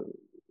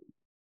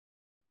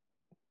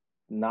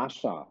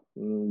nasza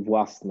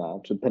własna,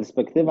 czy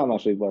perspektywa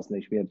naszej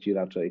własnej śmierci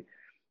raczej,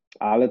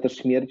 ale też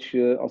śmierć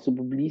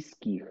osób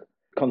bliskich,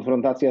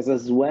 konfrontacja ze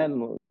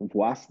złem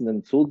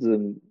własnym,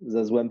 cudzym,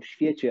 ze złem w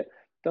świecie,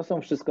 to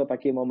są wszystko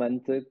takie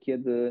momenty,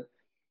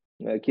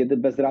 kiedy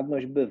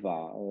bezradność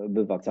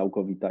bywa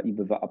całkowita i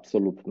bywa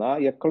absolutna.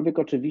 Jakkolwiek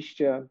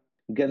oczywiście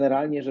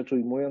generalnie rzecz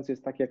ujmując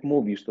jest tak, jak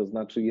mówisz, to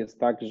znaczy jest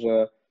tak,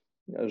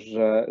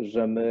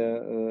 że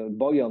my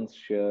bojąc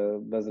się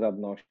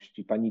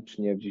bezradności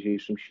panicznie w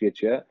dzisiejszym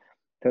świecie,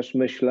 też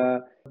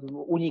myślę,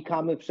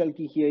 unikamy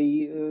wszelkich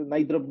jej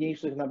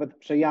najdrobniejszych nawet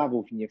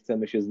przejawów i nie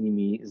chcemy się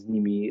z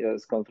nimi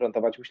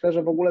skonfrontować. Myślę,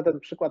 że w ogóle ten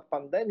przykład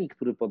pandemii,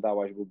 który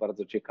podałaś, był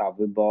bardzo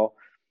ciekawy,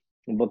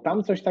 bo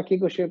tam coś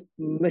takiego się,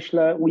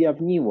 myślę,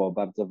 ujawniło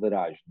bardzo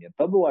wyraźnie.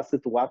 To była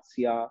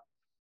sytuacja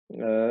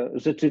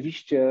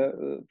rzeczywiście,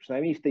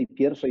 przynajmniej w tej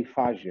pierwszej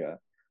fazie,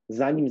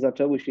 zanim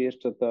zaczęły się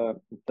jeszcze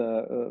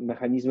te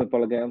mechanizmy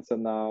polegające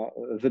na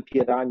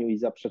wypieraniu i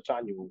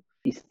zaprzeczaniu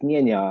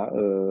istnienia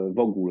w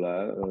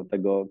ogóle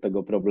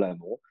tego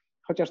problemu,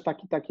 chociaż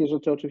takie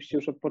rzeczy oczywiście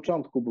już od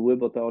początku były,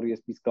 bo teorie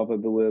spiskowe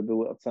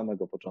były od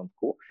samego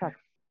początku, tak.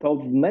 To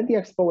w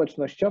mediach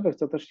społecznościowych,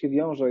 co też się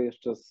wiąże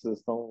jeszcze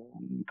z tą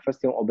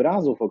kwestią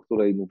obrazów, o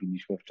której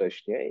mówiliśmy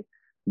wcześniej,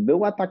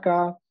 była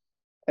taka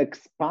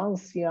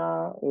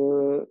ekspansja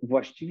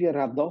właściwie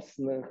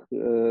radosnych,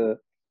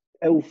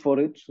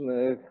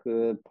 euforycznych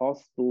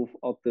postów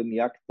o tym,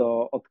 jak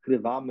to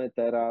odkrywamy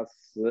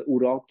teraz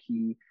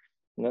uroki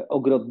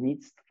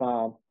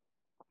ogrodnictwa,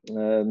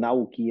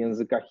 nauki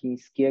języka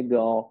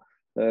chińskiego,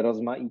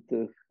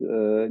 rozmaitych,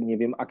 nie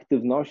wiem,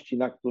 aktywności,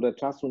 na które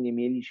czasu nie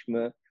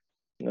mieliśmy,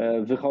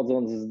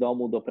 wychodząc z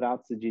domu do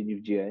pracy dzień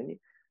w dzień.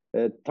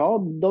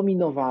 To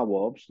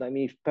dominowało,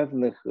 przynajmniej w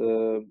pewnych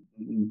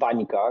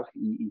bańkach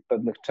i w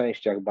pewnych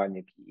częściach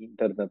baniek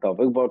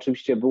internetowych, bo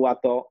oczywiście była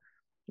to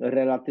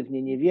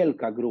relatywnie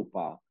niewielka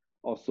grupa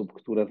osób,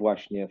 które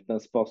właśnie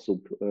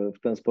w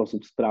ten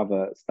sposób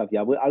sprawę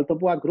stawiały, ale to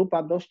była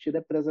grupa dość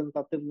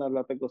reprezentatywna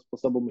dla tego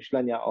sposobu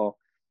myślenia o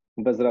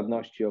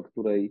bezradności, o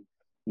której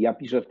ja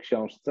piszę w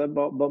książce,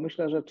 bo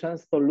myślę, że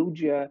często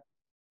ludzie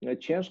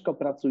ciężko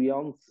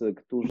pracujący,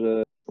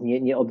 którzy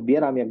nie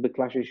odbieram jakby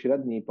klasie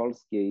średniej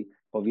polskiej,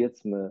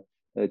 powiedzmy,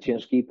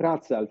 ciężkiej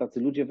pracy, ale tacy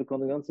ludzie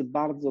wykonujący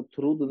bardzo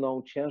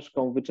trudną,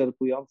 ciężką,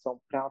 wyczerpującą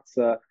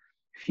pracę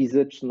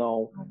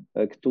fizyczną,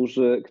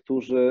 którzy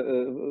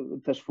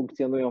też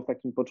funkcjonują w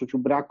takim poczuciu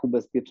braku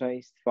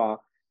bezpieczeństwa,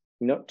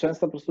 no,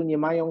 często po prostu nie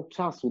mają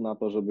czasu na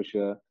to,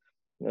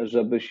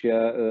 żeby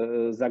się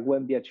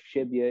zagłębiać w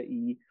siebie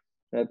i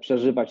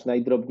przeżywać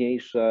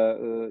najdrobniejsze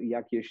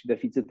jakieś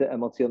deficyty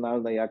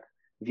emocjonalne, jak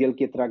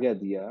wielkie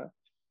tragedie,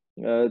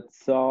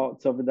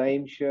 co wydaje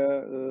mi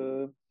się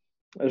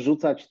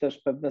rzucać też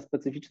pewne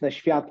specyficzne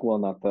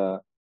światło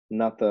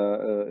na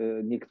te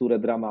niektóre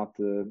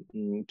dramaty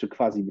czy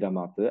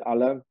quasi-dramaty,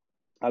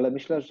 ale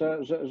myślę,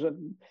 że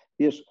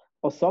wiesz,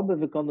 osoby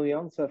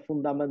wykonujące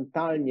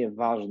fundamentalnie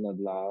ważne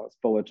dla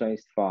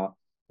społeczeństwa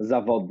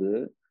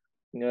zawody,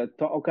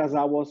 to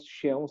okazało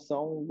się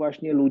są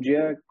właśnie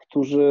ludzie,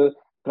 którzy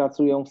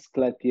pracują w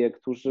sklepie,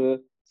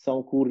 którzy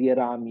są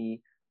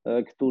kurierami,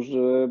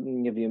 którzy,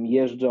 nie wiem,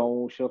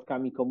 jeżdżą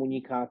środkami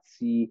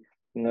komunikacji,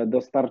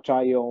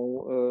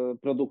 dostarczają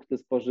produkty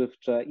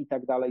spożywcze i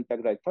tak dalej, i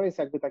tak dalej. To jest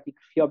jakby taki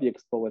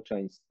krwiobieg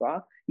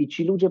społeczeństwa i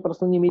ci ludzie po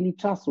prostu nie mieli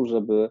czasu,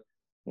 żeby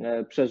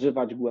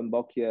przeżywać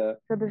głębokie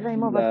żeby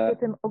zajmować się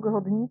tym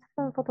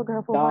ogrodnictwem,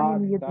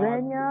 fotografowaniem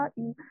jedzenia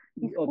i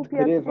skupiać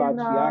odkrywać, się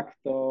na... jak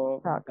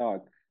to...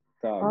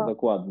 Tak,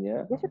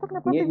 dokładnie. Ja się tak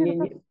naprawdę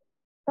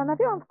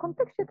zastanawiałam w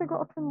kontekście tego,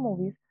 o czym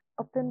mówisz,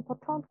 o tym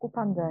początku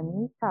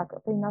pandemii, tak, o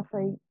tej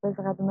naszej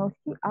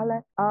bezradności,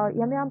 ale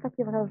ja miałam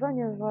takie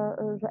wrażenie,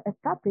 że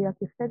etapy,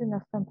 jakie wtedy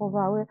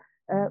następowały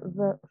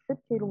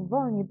szybciej lub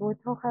wolniej,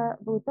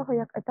 były trochę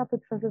jak etapy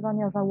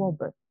przeżywania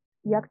żałoby.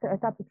 Jak te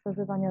etapy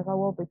przeżywania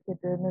żałoby,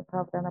 kiedy my,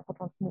 prawda, na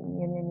początku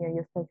nie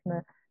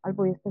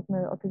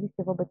jesteśmy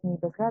oczywiście wobec niej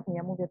bezradni.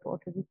 Ja mówię tu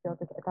oczywiście o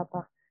tych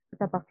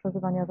etapach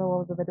przeżywania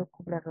żałoby według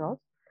Kubler-Ross,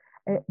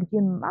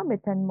 gdzie mamy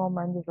ten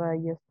moment, że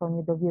jest to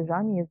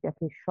niedowierzanie, jest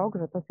jakiś szok,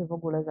 że to się w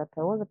ogóle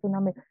zaczęło,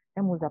 zaczynamy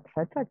temu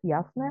zaprzeczać,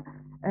 jasne,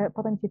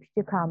 potem się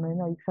wściekamy,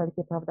 no i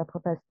wszelkie, prawda,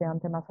 protesty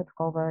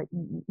antymaseczkowe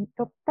i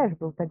to też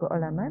był tego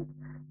element.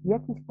 W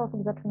jakiś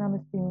sposób zaczynamy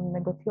z tym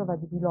negocjować,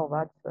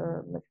 dealować,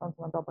 myśląc,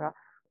 no dobra,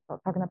 to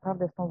tak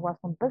naprawdę z tą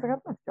własną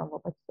bezradnością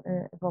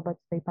wobec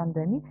tej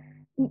pandemii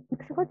i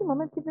przychodzi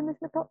moment, kiedy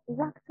myśmy to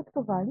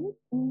zaakceptowali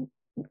i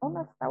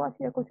ona stała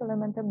się jakoś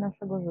elementem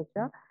naszego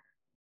życia.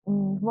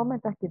 W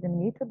momentach, kiedy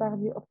mniej czy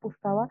bardziej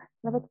odpuszczała,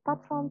 nawet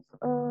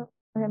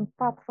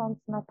patrząc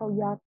na to,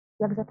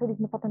 jak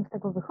zaczęliśmy potem z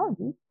tego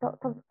wychodzić,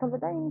 to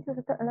wydaje mi się,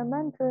 że te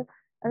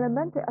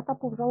elementy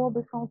etapów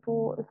żałoby są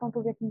tu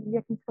w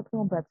jakimś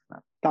stopniu obecne.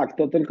 Tak,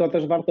 to tylko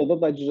też warto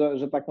dodać,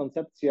 że ta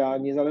koncepcja,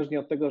 niezależnie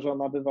od tego, że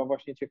ona bywa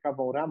właśnie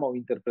ciekawą ramą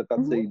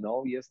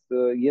interpretacyjną,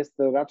 jest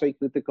raczej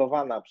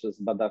krytykowana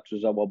przez badaczy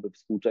żałoby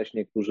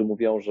współcześnie, którzy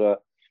mówią,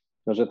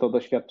 że to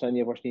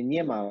doświadczenie właśnie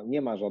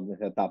nie ma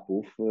żadnych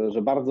etapów,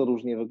 że bardzo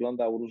różnie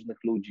wygląda u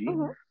różnych ludzi.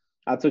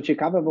 A co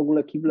ciekawe, w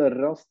ogóle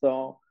Kubler-Ross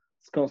to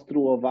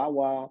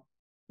skonstruowała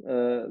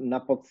na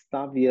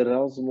podstawie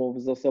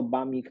rozmów z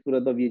osobami,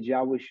 które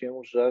dowiedziały się,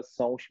 że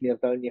są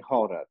śmiertelnie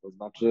chore. To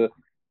znaczy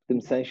w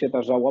tym sensie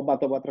ta żałoba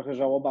to była trochę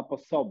żałoba po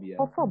sobie.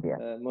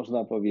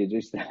 Można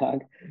powiedzieć, tak.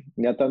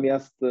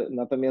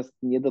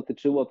 Natomiast nie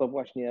dotyczyło to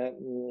właśnie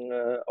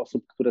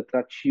osób, które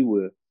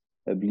traciły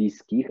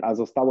bliskich, a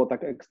zostało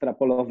tak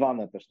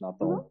ekstrapolowane też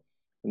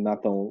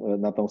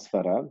na tą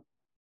sferę.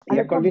 Ale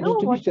jakkolwiek to było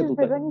rzeczywiście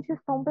tutaj zderzenie się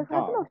z tą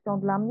bezradnością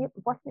dla mnie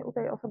właśnie u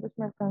tej osoby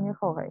śmiertelnie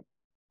chorej.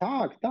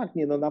 Tak,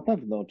 nie, no na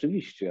pewno,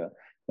 oczywiście.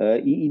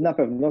 I na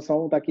pewno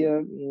są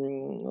takie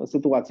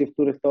sytuacje, w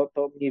których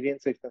to mniej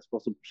więcej w ten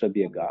sposób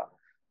przebiega.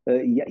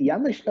 Ja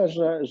myślę,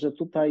 że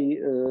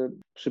tutaj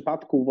w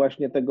przypadku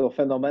właśnie tego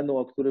fenomenu,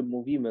 o którym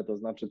mówimy, to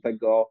znaczy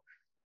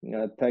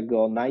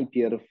tego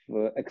najpierw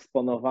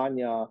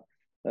eksponowania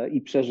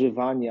i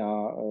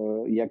przeżywania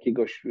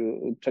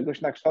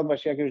czegoś na kształt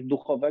właśnie jakiegoś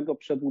duchowego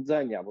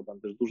przebudzenia, bo tam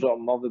też dużo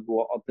mowy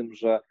było o tym,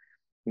 że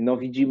no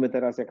widzimy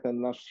teraz, jak ten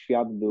nasz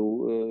świat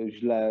był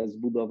źle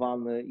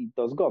zbudowany i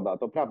to zgoda,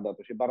 to prawda,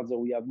 to się bardzo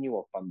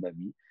ujawniło w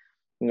pandemii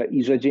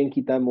i że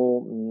dzięki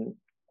temu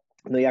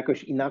no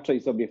jakoś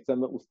inaczej sobie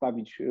chcemy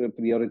ustawić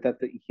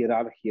priorytety i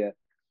hierarchię,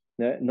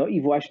 no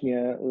i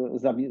właśnie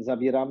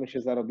zabieramy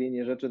się za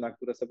robienie rzeczy, na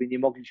które sobie nie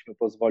mogliśmy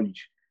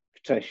pozwolić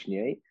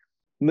wcześniej.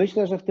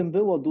 Myślę, że w tym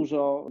było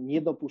dużo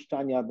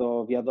niedopuszczania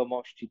do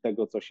wiadomości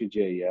tego, co się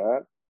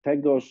dzieje,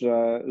 tego,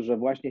 że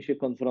właśnie się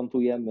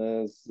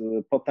konfrontujemy z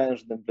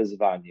potężnym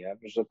wyzwaniem,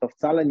 że to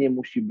wcale nie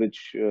musi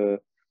być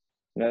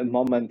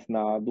moment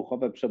na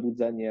duchowe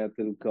przebudzenie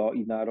tylko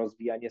i na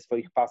rozwijanie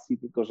swoich pasji,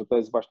 tylko że to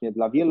jest właśnie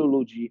dla wielu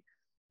ludzi,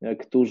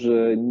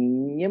 którzy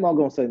nie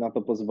mogą sobie na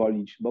to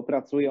pozwolić, bo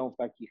pracują w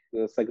takich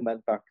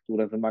segmentach,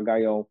 które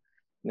wymagają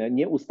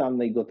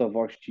nieustannej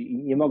gotowości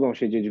i nie mogą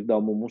siedzieć w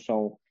domu,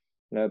 muszą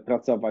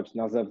pracować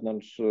na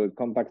zewnątrz,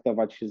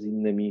 kontaktować się z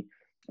innymi,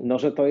 no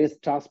że to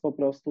jest czas po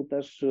prostu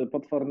też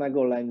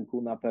potwornego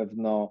lęku na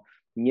pewno,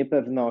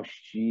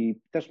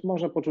 niepewności, też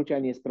może poczucia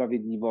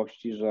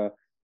niesprawiedliwości,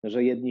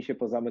 że jedni się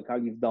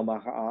pozamykali w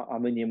domach, a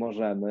my nie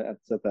możemy,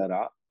 etc.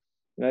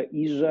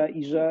 I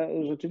że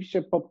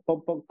rzeczywiście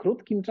po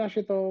krótkim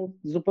czasie to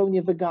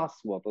zupełnie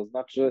wygasło, to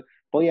znaczy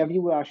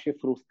pojawiła się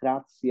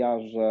frustracja,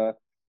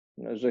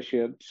 że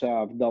się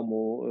trzeba w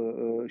domu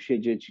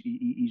siedzieć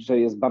i że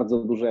jest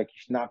bardzo dużo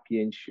jakichś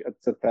napięć,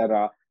 etc.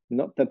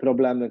 No, te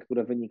problemy,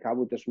 które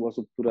wynikały też u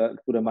osób,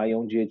 które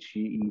mają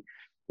dzieci i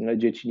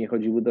dzieci nie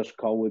chodziły do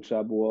szkoły,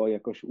 trzeba było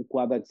jakoś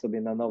układać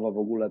sobie na nowo w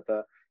ogóle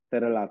te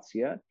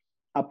relacje.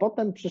 A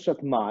potem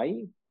przyszedł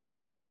maj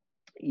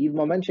i w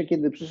momencie,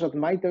 kiedy przyszedł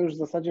maj, to już w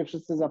zasadzie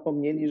wszyscy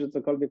zapomnieli, że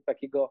cokolwiek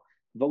takiego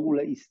w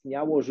ogóle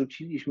istniało,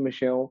 rzuciliśmy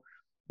się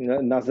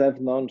na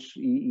zewnątrz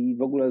i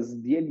w ogóle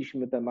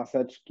zdjęliśmy te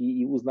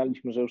maseczki i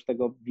uznaliśmy, że już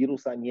tego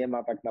wirusa nie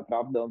ma tak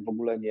naprawdę, on w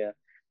ogóle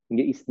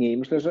nie istnieje.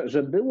 Myślę,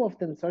 że było w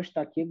tym coś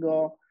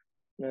takiego,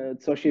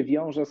 co się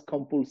wiąże z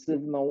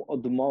kompulsywną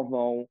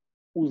odmową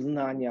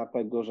uznania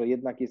tego, że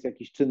jednak jest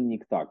jakiś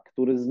czynnik,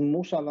 który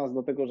zmusza nas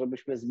do tego,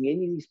 żebyśmy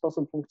zmienili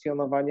sposób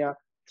funkcjonowania.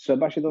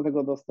 Trzeba się do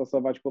tego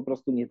dostosować po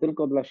prostu nie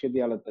tylko dla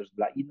siebie, ale też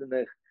dla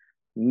innych.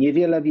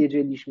 Niewiele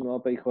wiedzieliśmy o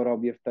tej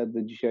chorobie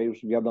wtedy, dzisiaj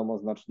już wiadomo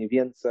znacznie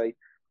więcej,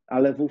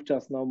 ale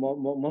wówczas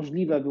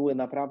możliwe były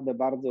naprawdę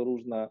bardzo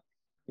różne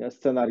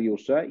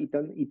scenariusze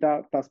i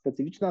ta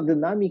specyficzna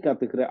dynamika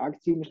tych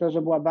reakcji myślę,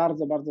 że była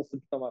bardzo, bardzo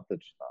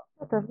symptomatyczna.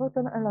 To też był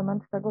ten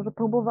element tego, że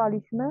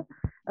próbowaliśmy,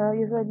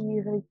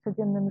 jeżeli w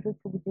codziennym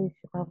życiu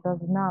gdzieś, prawda,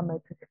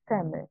 znamy, czy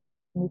chcemy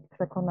mieć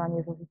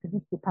przekonanie, że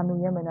rzeczywiście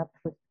panujemy nad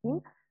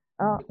wszystkim,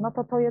 no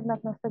to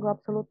jednak nas tego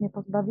absolutnie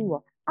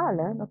pozbawiło.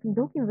 Ale no, tym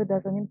drugim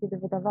wydarzeniem, kiedy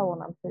wydawało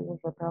nam się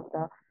już, że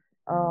prawda,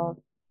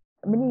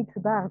 mniej czy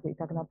bardziej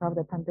tak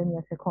naprawdę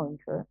pandemia się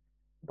kończy,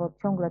 bo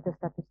ciągle te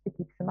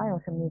statystyki trzymają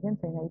się mniej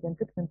więcej na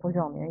identycznym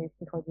poziomie,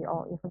 jeśli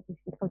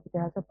chodzi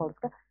teraz o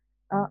Polskę,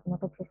 no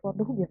to przyszło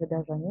drugie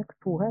wydarzenie,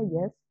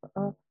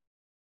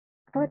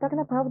 które tak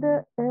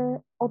naprawdę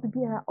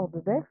odbiera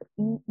oddech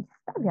i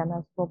stawia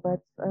nas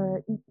wobec,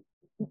 i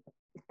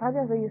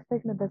sprawia, że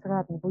jesteśmy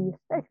bezradni, bo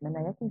jesteśmy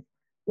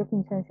w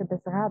jakimś sensie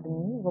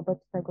bezradni wobec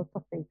tego, co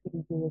w tej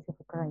chwili dzieje się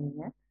w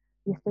Ukrainie.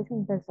 Jesteśmy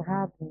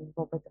bezradni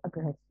wobec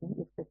agresji,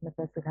 jesteśmy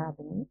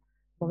bezradni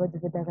wobec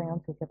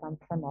wydarzającej się tam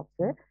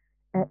przemocy.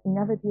 I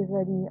nawet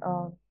jeżeli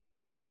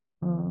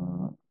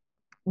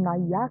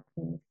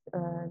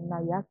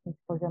na jakimś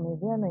poziomie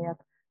wiemy,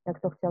 jak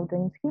to chciał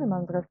James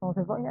Hillman zresztą,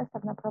 że wojna jest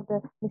tak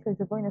naprawdę, myślę,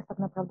 że wojna jest tak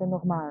naprawdę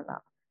normalna.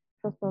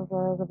 Przez to,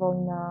 że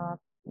wojna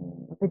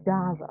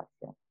wydarza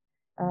się,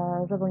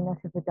 że wojna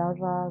się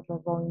wydarza, że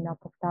wojna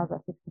powtarza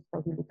się w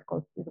historii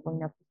ludzkości, że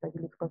wojna w historii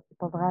ludzkości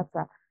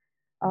powraca.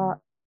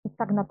 I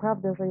tak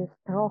naprawdę, że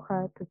jest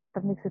trochę, czy w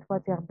pewnych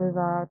sytuacjach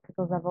bywa, czy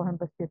to zaworem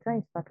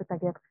bezpieczeństwa, czy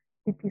tak jak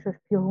ty piszesz,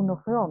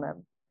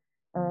 piorunochronem,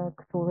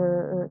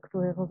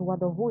 który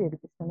rozładowuje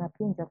gdzieś te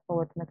napięcia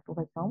społeczne,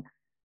 które są,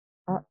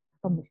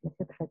 to myśmy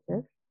się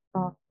przecież,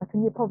 znaczy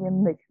nie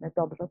powiem myśmy,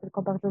 dobrze,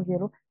 tylko bardzo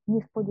wielu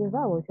nie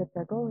spodziewało się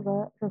tego,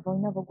 że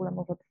wojna w ogóle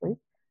może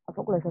przyjść, a w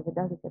ogóle, że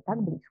wydarzy się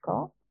tak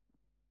blisko.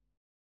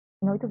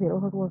 No i tu wielu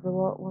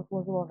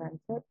rozłożyło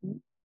ręce i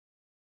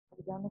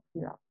powiedziano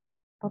chwila.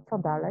 To co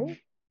dalej?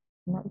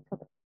 No i co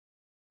dalej?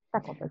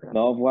 Taką bezradność.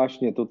 No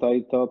właśnie,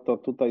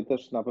 tutaj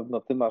też na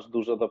pewno ty masz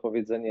dużo do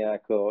powiedzenia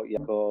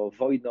jako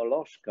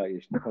wojnolożka,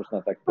 jeśli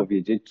można tak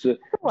powiedzieć,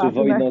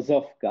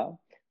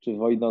 czy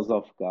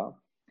wojnozowka.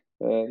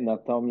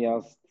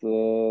 Natomiast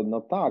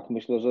no tak,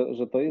 myślę,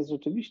 że to jest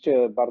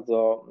rzeczywiście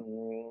bardzo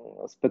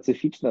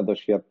specyficzne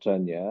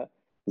doświadczenie.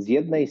 Z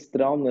jednej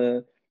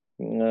strony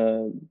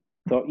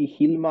to i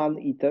Hillman,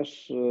 i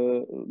też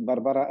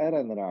Barbara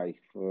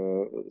Ehrenreich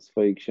w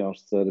swojej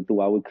książce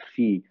Rytuały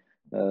krwi,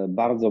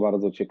 bardzo,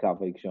 bardzo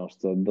ciekawej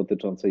książce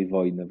dotyczącej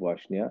wojny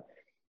właśnie,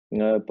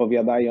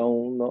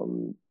 powiadają, no,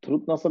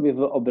 trudno sobie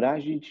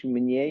wyobrazić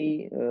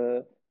mniej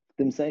w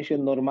tym sensie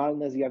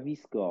normalne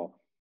zjawisko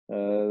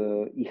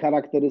i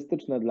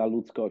charakterystyczne dla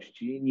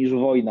ludzkości niż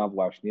wojna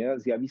właśnie,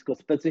 zjawisko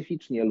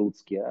specyficznie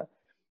ludzkie,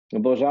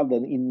 bo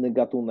żaden inny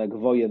gatunek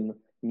wojen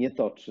nie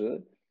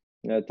toczy,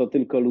 to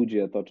tylko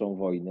ludzie toczą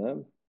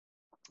wojny.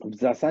 W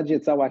zasadzie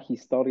cała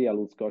historia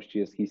ludzkości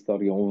jest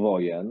historią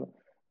wojen.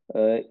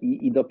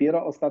 I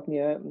dopiero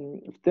ostatnie,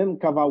 w tym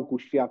kawałku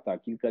świata,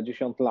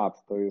 kilkadziesiąt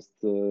lat, to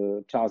jest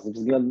czas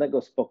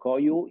względnego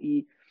spokoju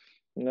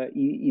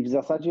i w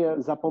zasadzie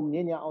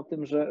zapomnienia o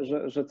tym,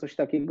 że coś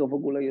takiego w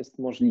ogóle jest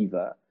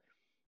możliwe.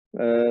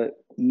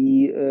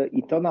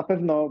 I to na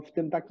pewno w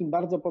tym takim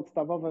bardzo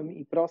podstawowym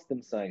i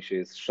prostym sensie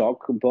jest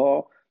szok,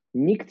 bo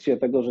nikt się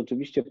tego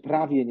rzeczywiście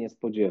prawie nie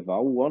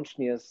spodziewał,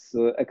 łącznie z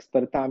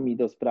ekspertami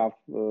do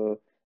spraw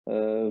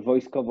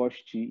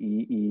wojskowości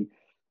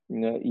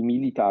i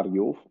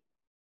militariów.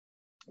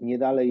 Nie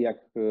dalej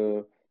jak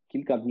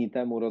kilka dni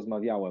temu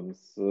rozmawiałem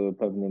z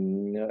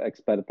pewnym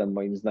ekspertem,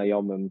 moim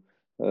znajomym,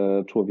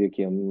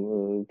 człowiekiem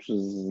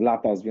przez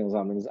lata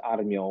związanym z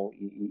armią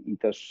i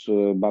też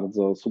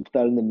bardzo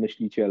subtelnym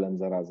myślicielem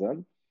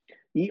zarazem.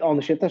 I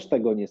on się też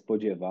tego nie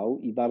spodziewał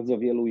i bardzo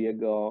wielu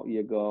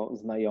jego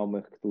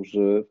znajomych,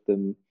 którzy w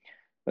tym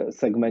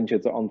segmencie,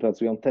 co on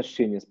pracują, też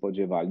się nie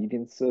spodziewali.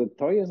 Więc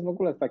to jest w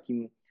ogóle w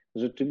takim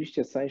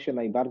rzeczywiście sensie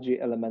najbardziej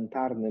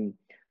elementarnym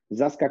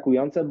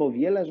zaskakujące, bo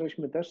wiele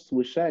żeśmy też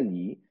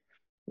słyszeli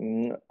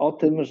o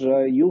tym,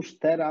 że już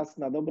teraz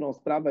na dobrą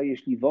sprawę,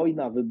 jeśli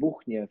wojna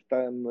wybuchnie w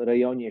tym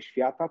rejonie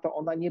świata, to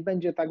ona nie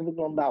będzie tak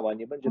wyglądała,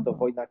 nie będzie to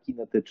wojna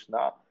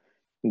kinetyczna,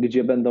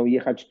 gdzie będą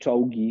jechać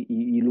czołgi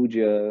i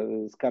ludzie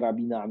z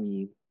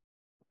karabinami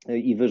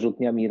i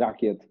wyrzutniami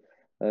rakiet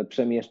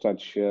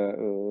przemieszczać się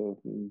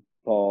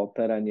po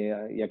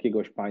terenie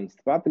jakiegoś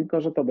państwa,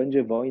 tylko że to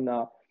będzie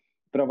wojna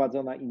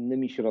prowadzona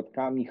innymi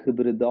środkami,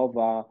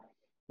 hybrydowa,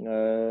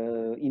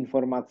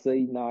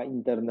 informacyjna,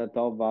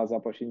 internetowa, za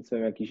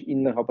pośrednictwem jakichś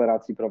innych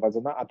operacji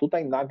prowadzona, a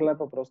tutaj nagle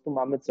po prostu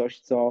mamy coś,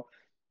 co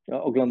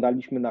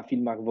oglądaliśmy na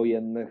filmach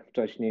wojennych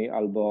wcześniej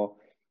albo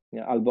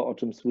o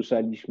czym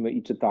słyszeliśmy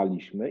i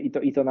czytaliśmy.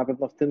 I to na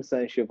pewno w tym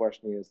sensie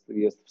właśnie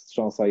jest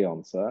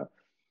wstrząsające.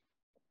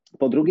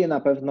 Po drugie, na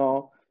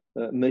pewno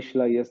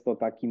myślę, jest to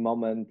taki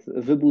moment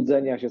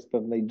wybudzenia się z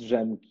pewnej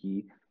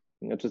drzemki,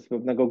 czy z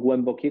pewnego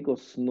głębokiego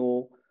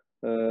snu,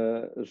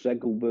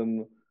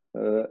 rzekłbym,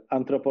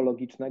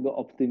 antropologicznego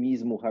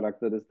optymizmu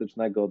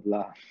charakterystycznego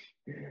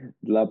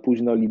dla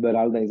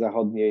późnoliberalnej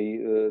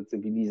zachodniej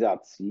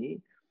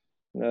cywilizacji.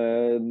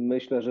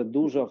 Myślę, że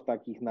dużo w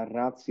takich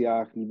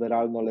narracjach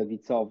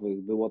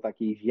liberalno-lewicowych było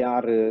takiej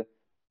wiary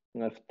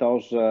w to,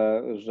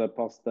 że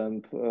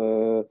postęp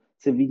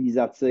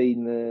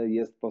cywilizacyjny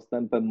jest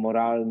postępem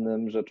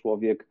moralnym, że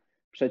człowiek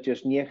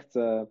przecież nie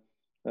chce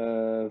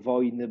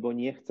wojny, bo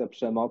nie chce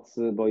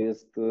przemocy, bo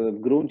jest w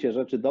gruncie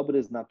rzeczy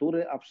dobry z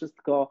natury, a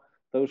wszystko,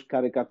 to już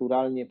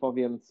karykaturalnie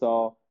powiem,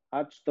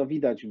 acz to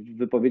widać w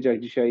wypowiedziach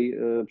dzisiaj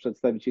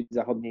przedstawicieli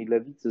zachodniej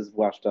lewicy,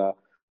 zwłaszcza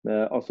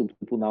osób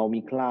typu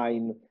Naomi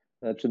Klein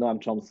czy Noam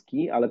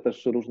Chomsky, ale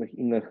też różnych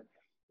innych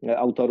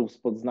autorów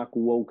spod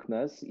znaku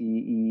wokeness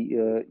i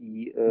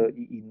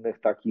innych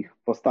takich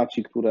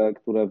postaci, które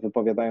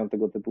wypowiadają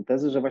tego typu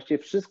tezy, że właściwie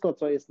wszystko,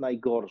 co jest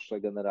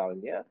najgorsze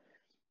generalnie,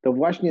 to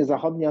właśnie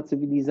zachodnia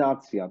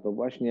cywilizacja,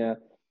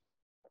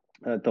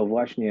 to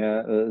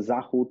właśnie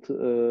Zachód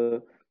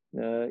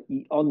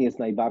i on jest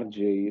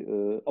najbardziej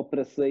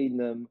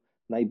opresyjnym,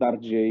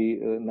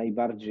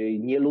 najbardziej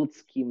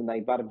nieludzkim,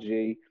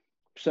 najbardziej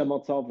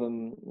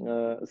przemocowym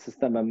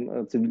systemem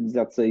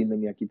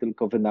cywilizacyjnym, jaki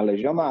tylko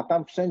wynaleziono, a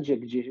tam wszędzie,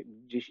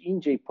 gdzieś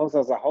indziej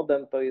poza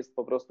Zachodem, to jest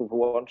po prostu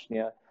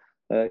wyłącznie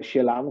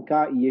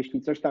sielanka i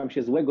jeśli coś tam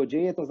się złego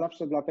dzieje, to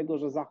zawsze dlatego,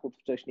 że Zachód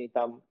wcześniej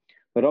tam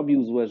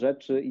robił złe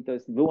rzeczy i to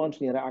jest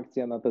wyłącznie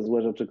reakcja na te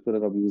złe rzeczy, które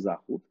robił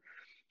Zachód.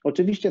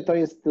 Oczywiście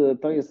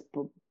to jest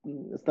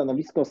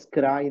stanowisko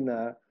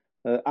skrajne,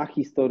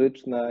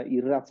 ahistoryczne,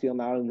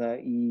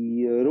 irracjonalne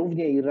i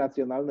równie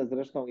irracjonalne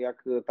zresztą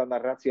jak ta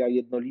narracja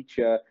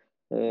jednolicie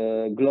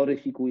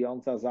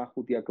gloryfikująca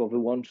Zachód jako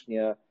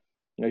wyłącznie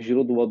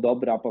źródło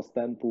dobra,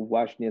 postępu,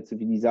 właśnie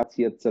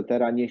cywilizacji, etc.,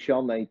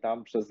 niesionej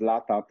tam przez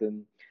lata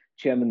tym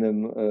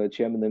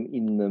ciemnym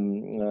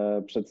innym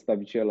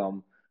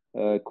przedstawicielom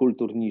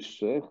kultur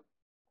niższych.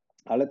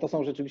 Ale to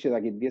są rzeczywiście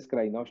takie dwie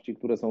skrajności,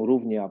 które są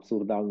równie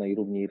absurdalne i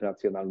równie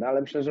irracjonalne,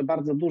 ale myślę, że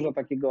bardzo dużo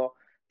takiego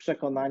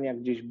przekonania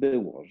gdzieś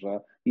było,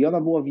 i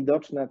ono było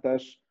widoczne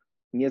też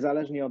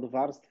niezależnie od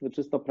warstwy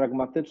czysto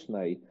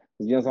pragmatycznej,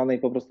 związanej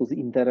po prostu z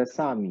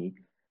interesami.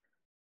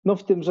 No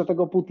w tym, że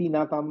tego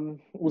Putina tam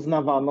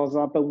uznawano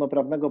za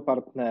pełnoprawnego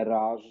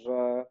partnera,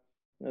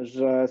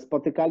 że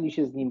spotykali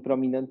się z nim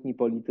prominentni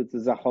politycy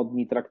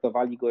zachodni,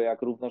 traktowali go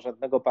jak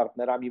równorzędnego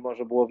partnera, mimo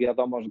że było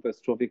wiadomo, że to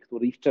jest człowiek,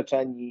 który i w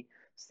Czeczenii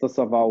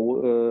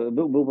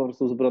był po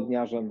prostu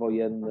zbrodniarzem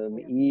wojennym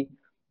i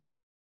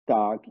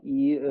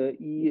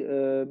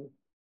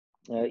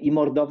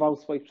mordował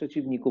swoich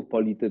przeciwników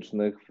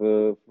politycznych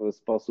w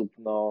sposób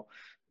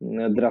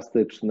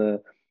drastyczny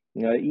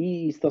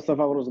i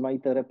stosował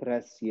rozmaite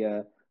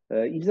represje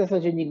i w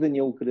zasadzie nigdy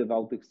nie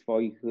ukrywał tych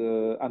swoich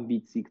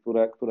ambicji,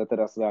 które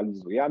teraz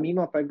realizuje. A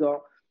mimo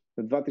tego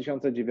w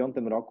 2009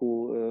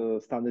 roku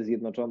Stany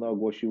Zjednoczone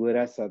ogłosiły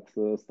reset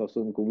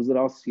stosunków z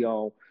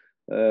Rosją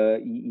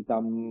i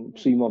tam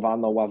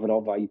przyjmowano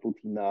Ławrowa i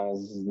Putina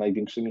z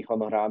największymi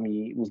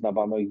honorami,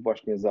 uznawano ich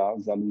właśnie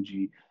za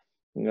ludzi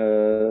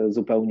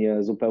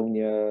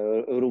zupełnie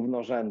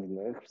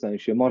równorzędnych w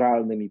sensie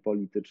moralnym i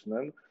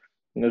politycznym,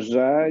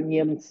 że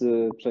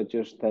Niemcy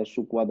przecież też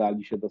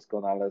układali się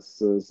doskonale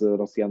z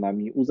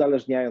Rosjanami,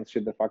 uzależniając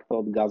się de facto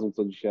od gazu,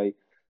 co dzisiaj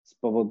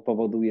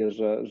powoduje,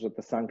 że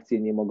te sankcje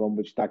nie mogą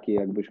być takie,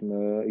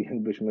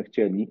 jakbyśmy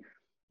chcieli.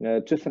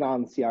 Czy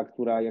Francja,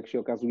 która jak się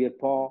okazuje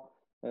po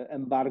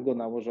embargo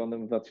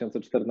nałożonym w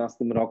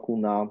 2014 roku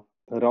na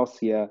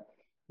Rosję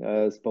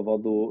z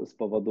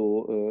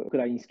powodu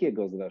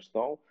ukraińskiego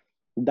zresztą,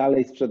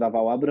 dalej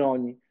sprzedawała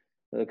broń,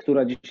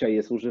 która dzisiaj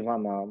jest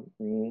używana,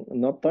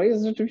 no to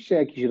jest rzeczywiście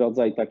jakiś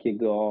rodzaj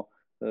takiego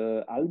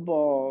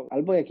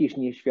albo jakiejś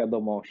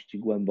nieświadomości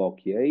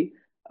głębokiej,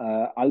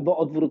 albo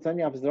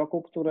odwrócenia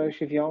wzroku, które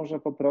się wiąże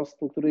po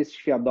prostu, który jest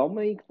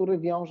świadomy i który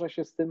wiąże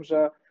się z tym,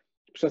 że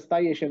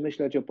przestaje się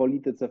myśleć o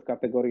polityce w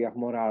kategoriach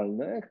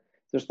moralnych.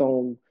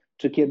 Zresztą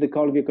czy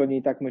kiedykolwiek o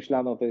niej tak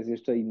myślano, to jest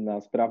jeszcze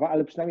inna sprawa,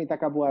 ale przynajmniej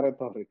taka była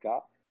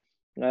retoryka.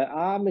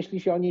 A myśli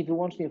się o niej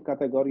wyłącznie w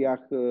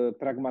kategoriach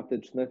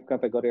pragmatycznych, w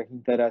kategoriach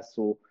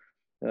interesu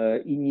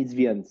i nic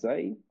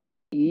więcej.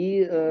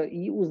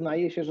 I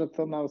uznaje się, że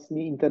to nas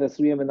nie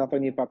interesuje, my na to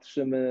nie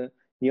patrzymy,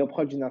 nie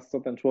obchodzi nas,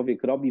 co ten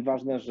człowiek robi.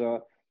 Ważne,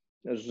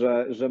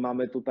 że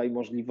mamy tutaj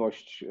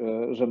możliwość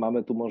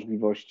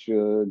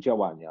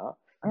działania.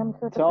 A ja myślę,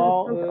 że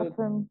Co...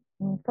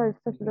 to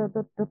jest coś,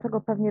 do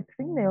czego pewnie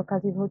przy innej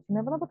okazji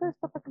wrócimy, no bo to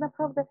jest to tak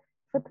naprawdę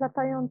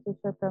przeplatający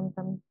się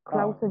ten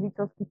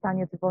klausewicowski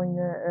taniec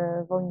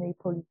wojny i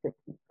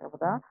polityki,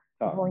 prawda?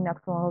 Tak. Wojna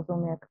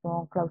wojna,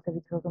 którą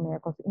Clausewicz rozumie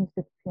jako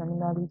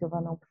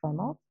zinstytucjonalizowaną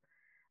przemoc,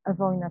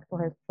 wojna,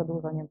 która jest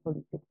przedłużeniem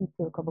polityki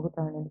tylko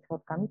brutalnymi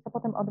środkami, co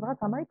potem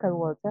odwraca Michael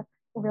Walzer,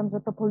 mówiąc,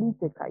 że to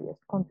polityka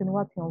jest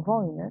kontynuacją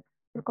wojny,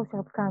 tylko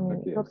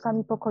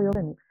środkami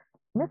pokojowymi.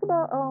 My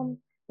chyba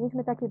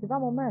mieliśmy takie dwa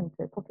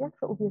momenty. Po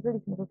pierwsze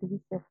uwierzyliśmy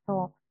rzeczywiście w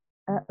to,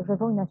 że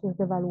wojna się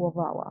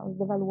zdewaluowała.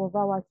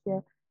 Zdewaluowała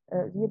się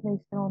z jednej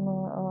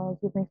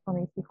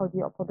strony, jeśli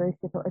chodzi o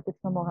podejście to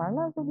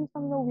etyczno-moralne, a z drugiej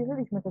strony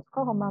uwierzyliśmy, że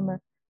skoro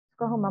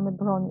mamy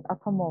broń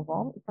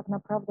atomową i tak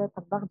naprawdę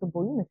tak bardzo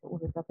boimy się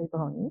użycia tej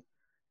broni,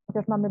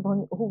 chociaż mamy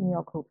broń równie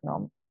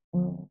okrutną,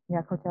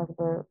 jak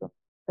chociażby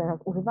teraz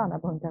używana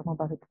broń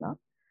termobaryczna,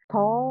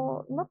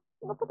 to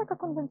taka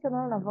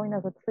konwencjonalna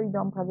wojna, że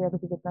przyjdą prawie jak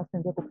w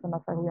XIX wieku,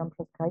 przemaszerują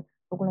przez kraj,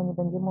 w ogóle nie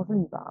będzie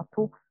możliwa.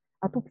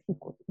 A tu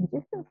psikus.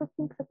 Gdzieś w tym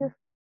wszystkim przecież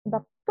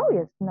to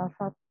jest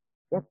nasza,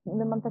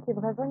 mam takie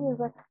wrażenie,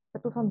 że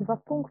tu są dwa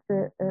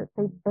punkty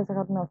tej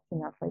bezradności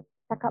naszej.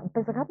 Taka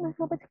bezradność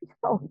wobec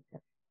historii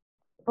też.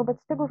 Wobec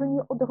tego, że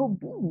nie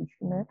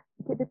odrobiliśmy,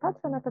 i kiedy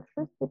patrzę na te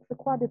wszystkie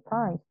przykłady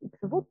państw i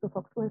przywódców,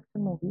 o których ty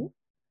mówisz,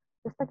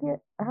 to jest takie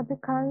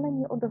radykalne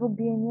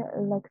nieodrobienie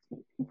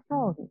lekcji z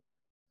historii.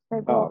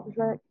 Tego,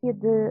 że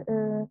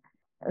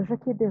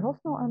kiedy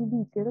rosną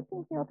ambicje, to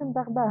pięknie o tym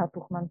Barbara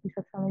Tuchman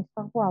pisze w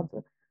Szaleństwach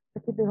Władzy,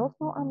 że kiedy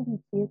rosną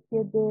ambicje,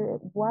 kiedy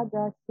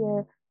władza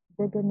się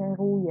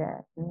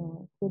degeneruje,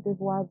 kiedy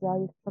władza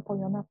jest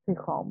przepojona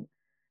pychą,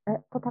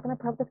 to tak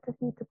naprawdę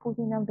wcześniej czy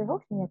później nam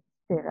wyrośnie jakiś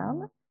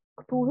tyran,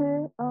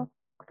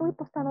 który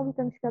postanowi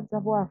ten świat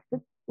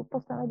zawłaszczyć lub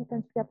postanowi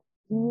ten świat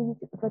zmienić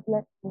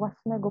wedle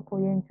własnego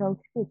pojęcia o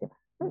świecie.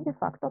 No i de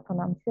facto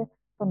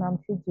to nam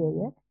się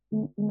dzieje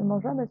i my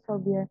możemy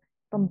sobie,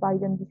 Tom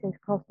Biden dzisiaj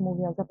wprost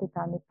mówiąc,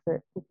 zapytany,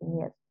 czy Putin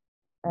jest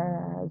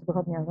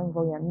zbrodniarzem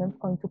wojennym, w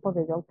końcu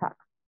powiedział tak,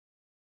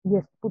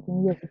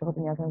 Putin jest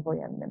zbrodniarzem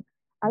wojennym.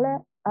 Ale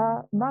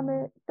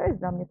to jest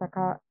dla mnie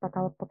taka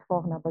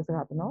potworna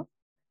bezradność.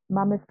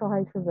 Mamy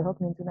wczorajszy wyrok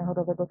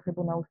Międzynarodowego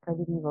Trybunału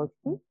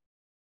Sprawiedliwości.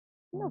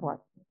 No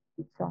właśnie,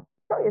 i co?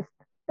 To jest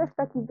też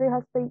taki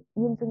wyraz tej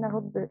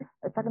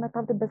tak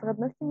naprawdę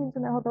bezradności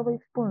międzynarodowej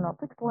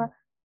wspólnoty, która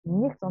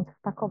nie chcąc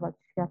wpakować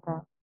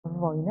świata w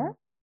wojnę,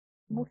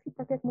 musi,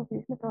 tak jak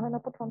mówiliśmy trochę na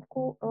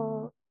początku,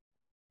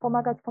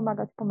 pomagać,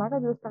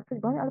 dostarczyć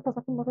broń, ale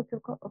poza tym może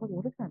tylko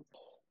rozłożyć ręce.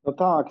 No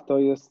tak,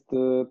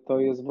 to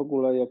jest w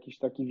ogóle jakiś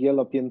taki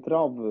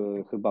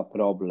wielopiętrowy chyba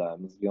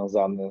problem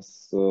związany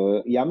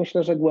ja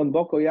myślę, że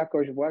głęboko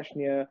jakoś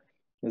właśnie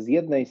z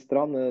jednej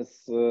strony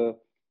z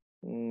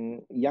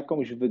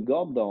jakąś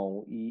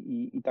wygodą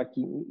i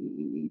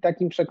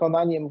takim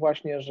przekonaniem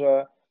właśnie,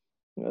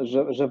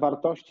 że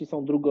wartości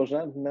są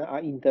drugorzędne, a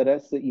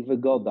interesy i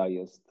wygoda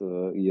jest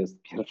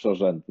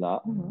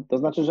pierwszorzędna. To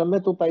znaczy, że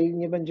my tutaj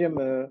nie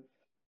będziemy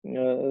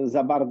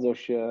za bardzo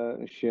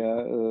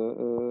się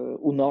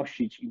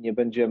unosić i nie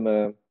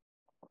będziemy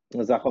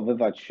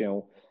zachowywać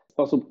się w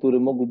sposób, który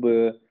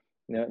mógłby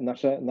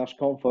nasz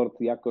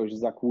komfort jakoś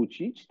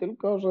zakłócić,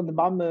 tylko że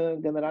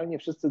generalnie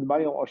wszyscy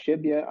dbają o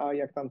siebie, a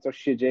jak tam coś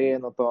się dzieje,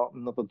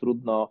 no to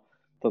trudno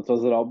to co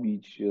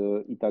zrobić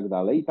i tak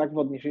dalej. I tak w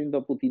odniesieniu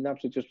do Putina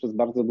przecież przez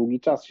bardzo długi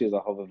czas się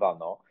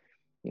zachowywano.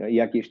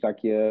 Jakieś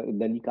takie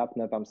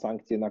delikatne tam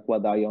sankcje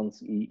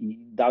nakładając i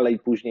dalej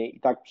później i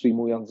tak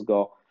przyjmując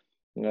go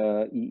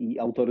i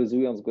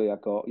autoryzując go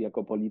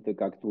jako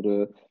polityka,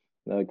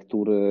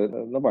 który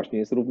no właśnie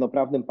jest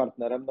równoprawnym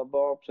partnerem, no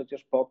bo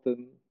przecież po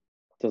tym,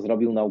 co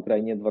zrobił na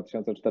Ukrainie w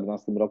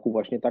 2014 roku,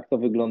 właśnie tak to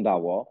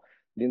wyglądało,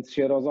 więc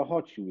się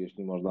rozochocił,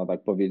 jeśli można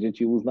tak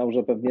powiedzieć, i uznał,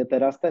 że pewnie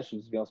teraz też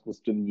w związku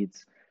z czym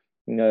nic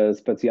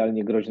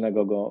specjalnie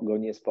groźnego go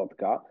nie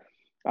spotka,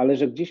 ale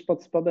że gdzieś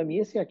pod spodem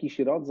jest jakiś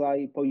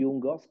rodzaj, po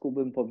jungowsku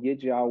bym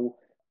powiedział,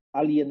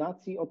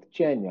 alienacji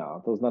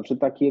odcienia, to znaczy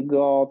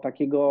takiego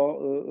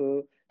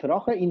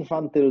trochę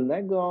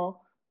infantylnego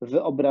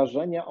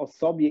wyobrażenia o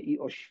sobie i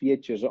o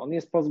świecie, że on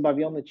jest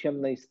pozbawiony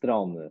ciemnej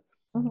strony,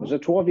 że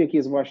człowiek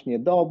jest właśnie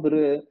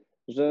dobry,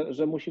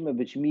 że musimy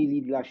być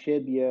mili dla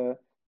siebie,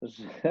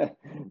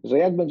 że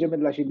jak będziemy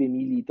dla siebie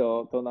mili,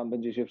 to nam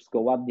będzie się wszystko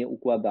ładnie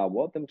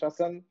układało.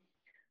 Tymczasem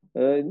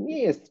nie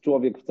jest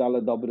człowiek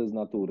wcale dobry z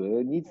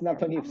natury, nic na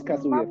to nie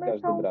wskazuje w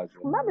każdym razie.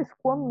 Mamy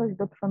skłonność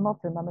do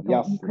przemocy, mamy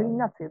tą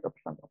inklinację do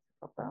przemocy,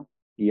 prawda?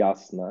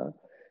 Jasne.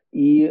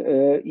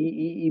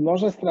 I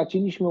może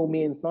straciliśmy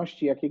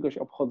umiejętności jakiegoś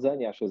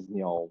obchodzenia się z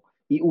nią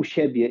i u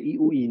siebie, i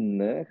u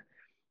innych,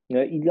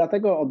 i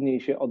dlatego od niej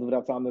się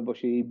odwracamy, bo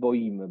się jej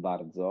boimy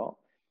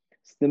bardzo.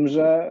 Z tym,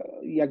 że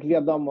jak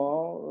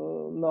wiadomo,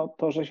 no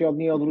to, że się od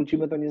niej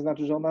odwrócimy, to nie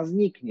znaczy, że ona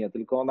zniknie,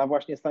 tylko ona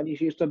właśnie stanie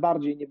się jeszcze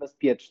bardziej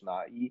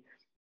niebezpieczna i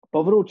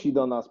powróci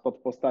do nas pod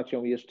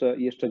postacią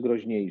jeszcze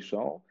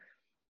groźniejszą.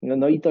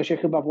 No i to się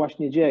chyba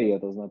właśnie dzieje,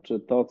 to znaczy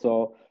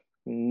to,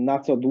 na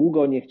co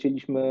długo nie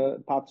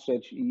chcieliśmy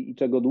patrzeć i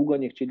czego długo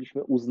nie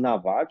chcieliśmy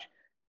uznawać,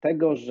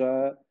 tego,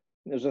 że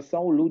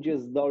są ludzie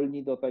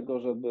zdolni do tego,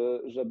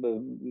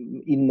 żeby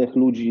innych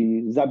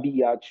ludzi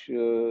zabijać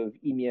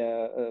w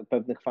imię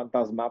pewnych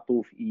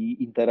fantazmatów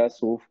i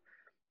interesów,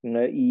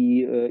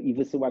 i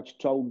wysyłać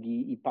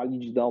czołgi, i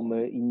palić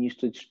domy, i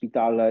niszczyć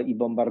szpitale, i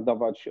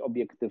bombardować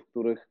obiekty, w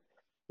których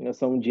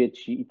są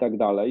dzieci i tak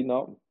dalej.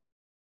 No,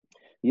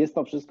 jest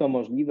to wszystko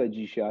możliwe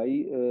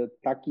dzisiaj,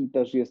 taki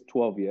też jest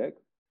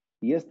człowiek.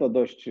 Jest to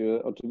dość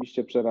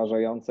oczywiście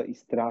przerażające i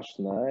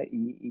straszne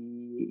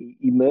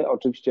i my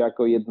oczywiście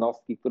jako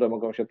jednostki, które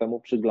mogą się temu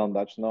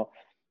przyglądać, no,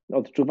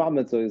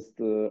 odczuwamy, co jest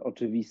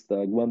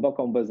oczywiste,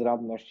 głęboką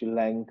bezradność,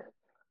 lęk,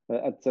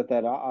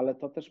 etc., ale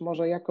to też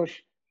może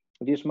jakoś,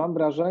 wiesz, mam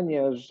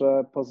wrażenie,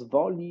 że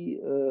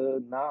pozwoli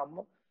nam,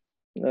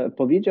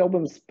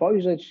 powiedziałbym,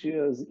 spojrzeć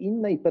z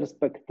innej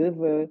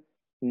perspektywy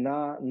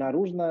na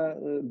różne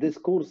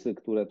dyskursy,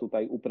 które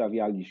tutaj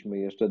uprawialiśmy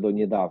jeszcze do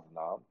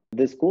niedawna.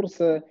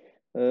 Dyskursy,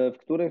 w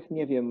których,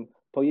 nie wiem,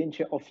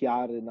 pojęcie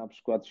ofiary na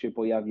przykład się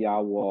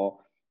pojawiało,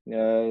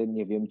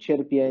 nie wiem,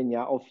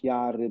 cierpienia,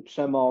 ofiary,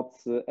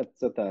 przemocy,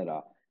 etc.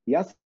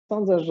 Ja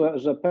sądzę,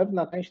 że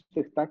pewna część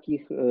tych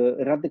takich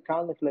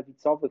radykalnych,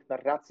 lewicowych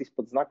narracji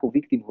spod znaku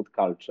victimhood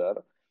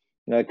culture,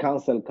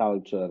 cancel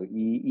culture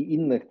i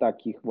innych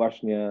takich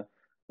właśnie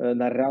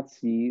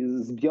narracji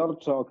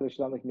zbiorczo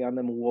określanych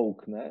mianem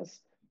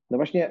wokeness, no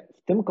właśnie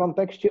w tym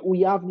kontekście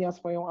ujawnia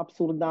swoją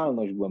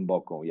absurdalność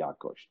głęboką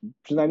jakoś,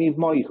 przynajmniej w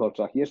moich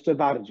oczach, jeszcze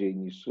bardziej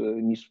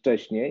niż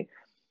wcześniej.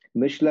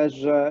 Myślę,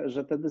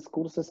 że te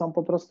dyskursy są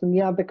po prostu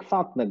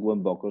nieadekwatne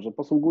głęboko, że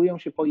posługują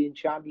się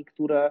pojęciami,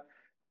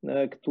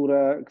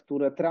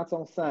 które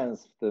tracą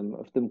sens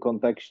w tym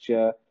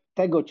kontekście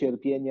tego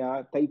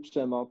cierpienia, tej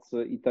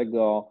przemocy i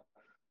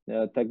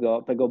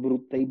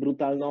tej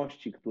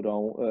brutalności,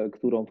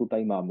 którą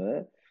tutaj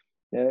mamy.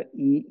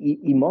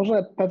 I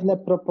może pewne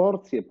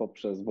proporcje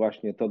poprzez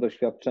właśnie to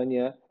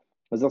doświadczenie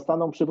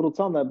zostaną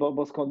przywrócone,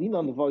 bo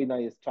skądinąd wojna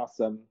jest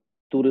czasem,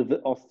 który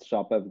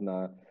wyostrza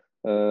pewne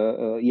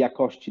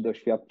jakości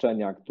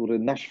doświadczenia, który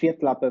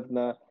naświetla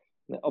pewne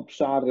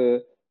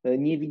obszary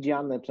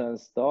niewidziane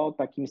często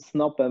takim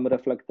snopem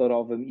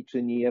reflektorowym i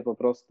czyni je po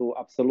prostu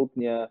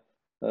absolutnie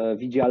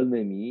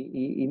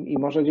widzialnymi. I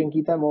może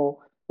dzięki temu,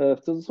 w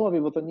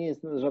cudzysłowie, bo to nie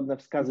jest żadne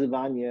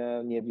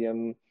wskazywanie, nie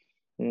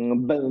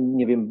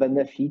wiem,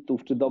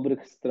 benefitów czy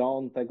dobrych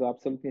stron tego,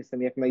 absolutnie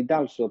jestem jak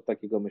najdalszy od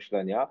takiego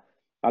myślenia,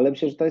 ale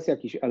myślę, że to jest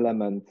jakiś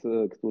element,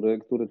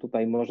 który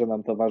tutaj może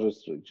nam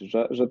towarzyszyć,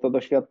 że to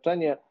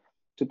doświadczenie,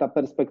 czy ta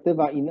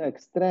perspektywa in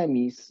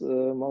extremis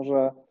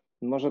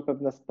może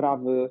pewne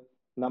sprawy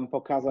nam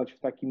pokazać w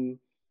takim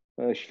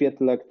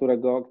świetle,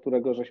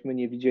 którego żeśmy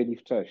nie widzieli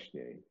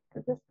wcześniej.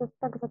 To jest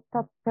tak, że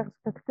ta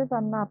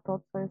perspektywa na to,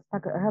 co jest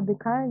tak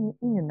radykalnie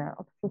inne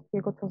od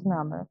wszystkiego, co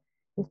znamy,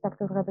 jest tak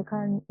też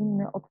radykalnie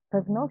inny od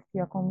pewności,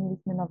 jaką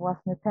mieliśmy na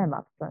własny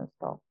temat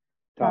często.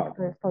 Tak,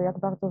 to jest to, jak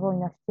bardzo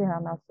wojna ściera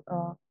nas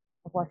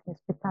właśnie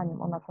z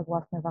pytaniem o nasze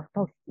własne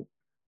wartości,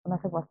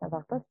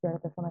 ale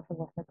też o nasze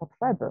własne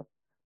potrzeby.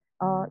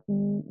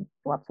 I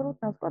tu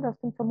absolutna zgoda z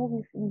tym, co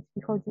mówisz,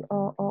 jeśli chodzi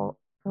o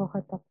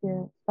trochę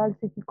takie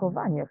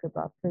sfalsyfikowanie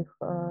chyba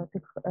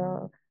tych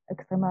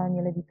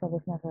ekstremalnie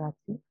lewicowych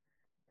narracji.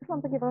 Też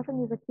mam takie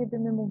wrażenie, że kiedy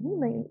my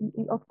mówimy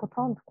i od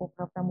początku,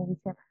 prawda, mówi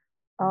się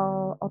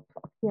od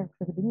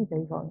pierwszych dni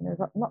tej wojny,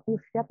 że no,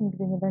 już świat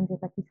nigdy nie będzie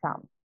taki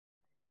sam,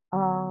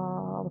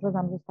 że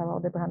nam została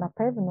odebrana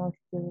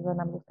pewność, że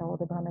nam zostało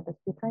odebrane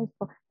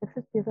bezpieczeństwo, te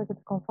wszystkie rzeczy,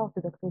 te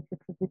komforty, do których się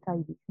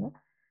przyzwyczailiśmy,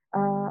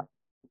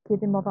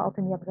 kiedy mowa o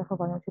tym, jak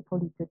zachowują się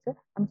politycy,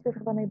 a myślę, że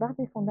chyba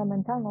najbardziej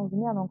fundamentalną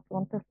zmianą,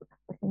 którą też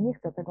właśnie nie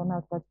chcę tego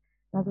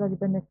nazwać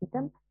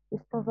benefitem,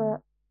 jest to, że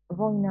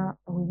wojna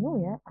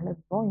rujnuje, ale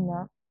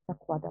wojna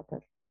zakłada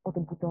też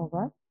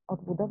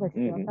odbudowę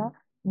świata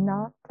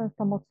na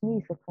często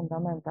mocniejszych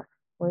fundamentach,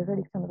 bo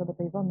jeżeli chcemy, żeby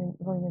tej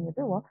wojny nie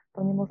było,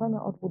 to nie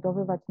możemy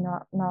odbudowywać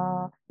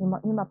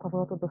nie ma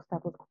powrotu do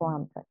status quo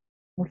ante.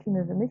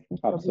 Musimy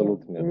wymyślić sobie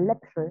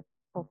lepszy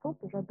sposób,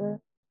 żeby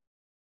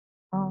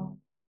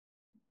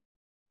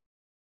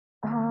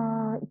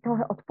i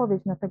trochę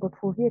odpowiedź na tego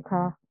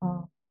człowieka,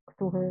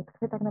 który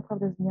tak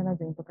naprawdę z dnia na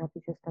dzień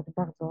potrafi się stać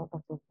bardzo,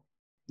 bardzo.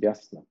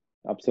 Jasne,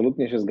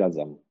 absolutnie się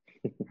zgadzam.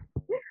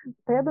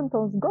 To ja bym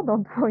tą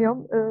zgodą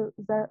Twoją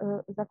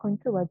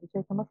zakończyła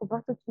dzisiaj. Tomaszu,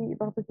 bardzo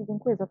Ci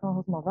dziękuję za tę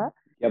rozmowę.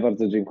 Ja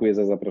bardzo dziękuję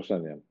za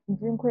zaproszenie.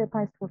 Dziękuję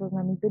Państwu, że z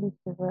nami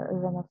byliście,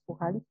 że nas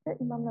słuchaliście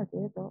i mam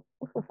nadzieję do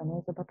usłyszenia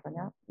i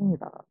zobaczenia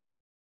niebawem.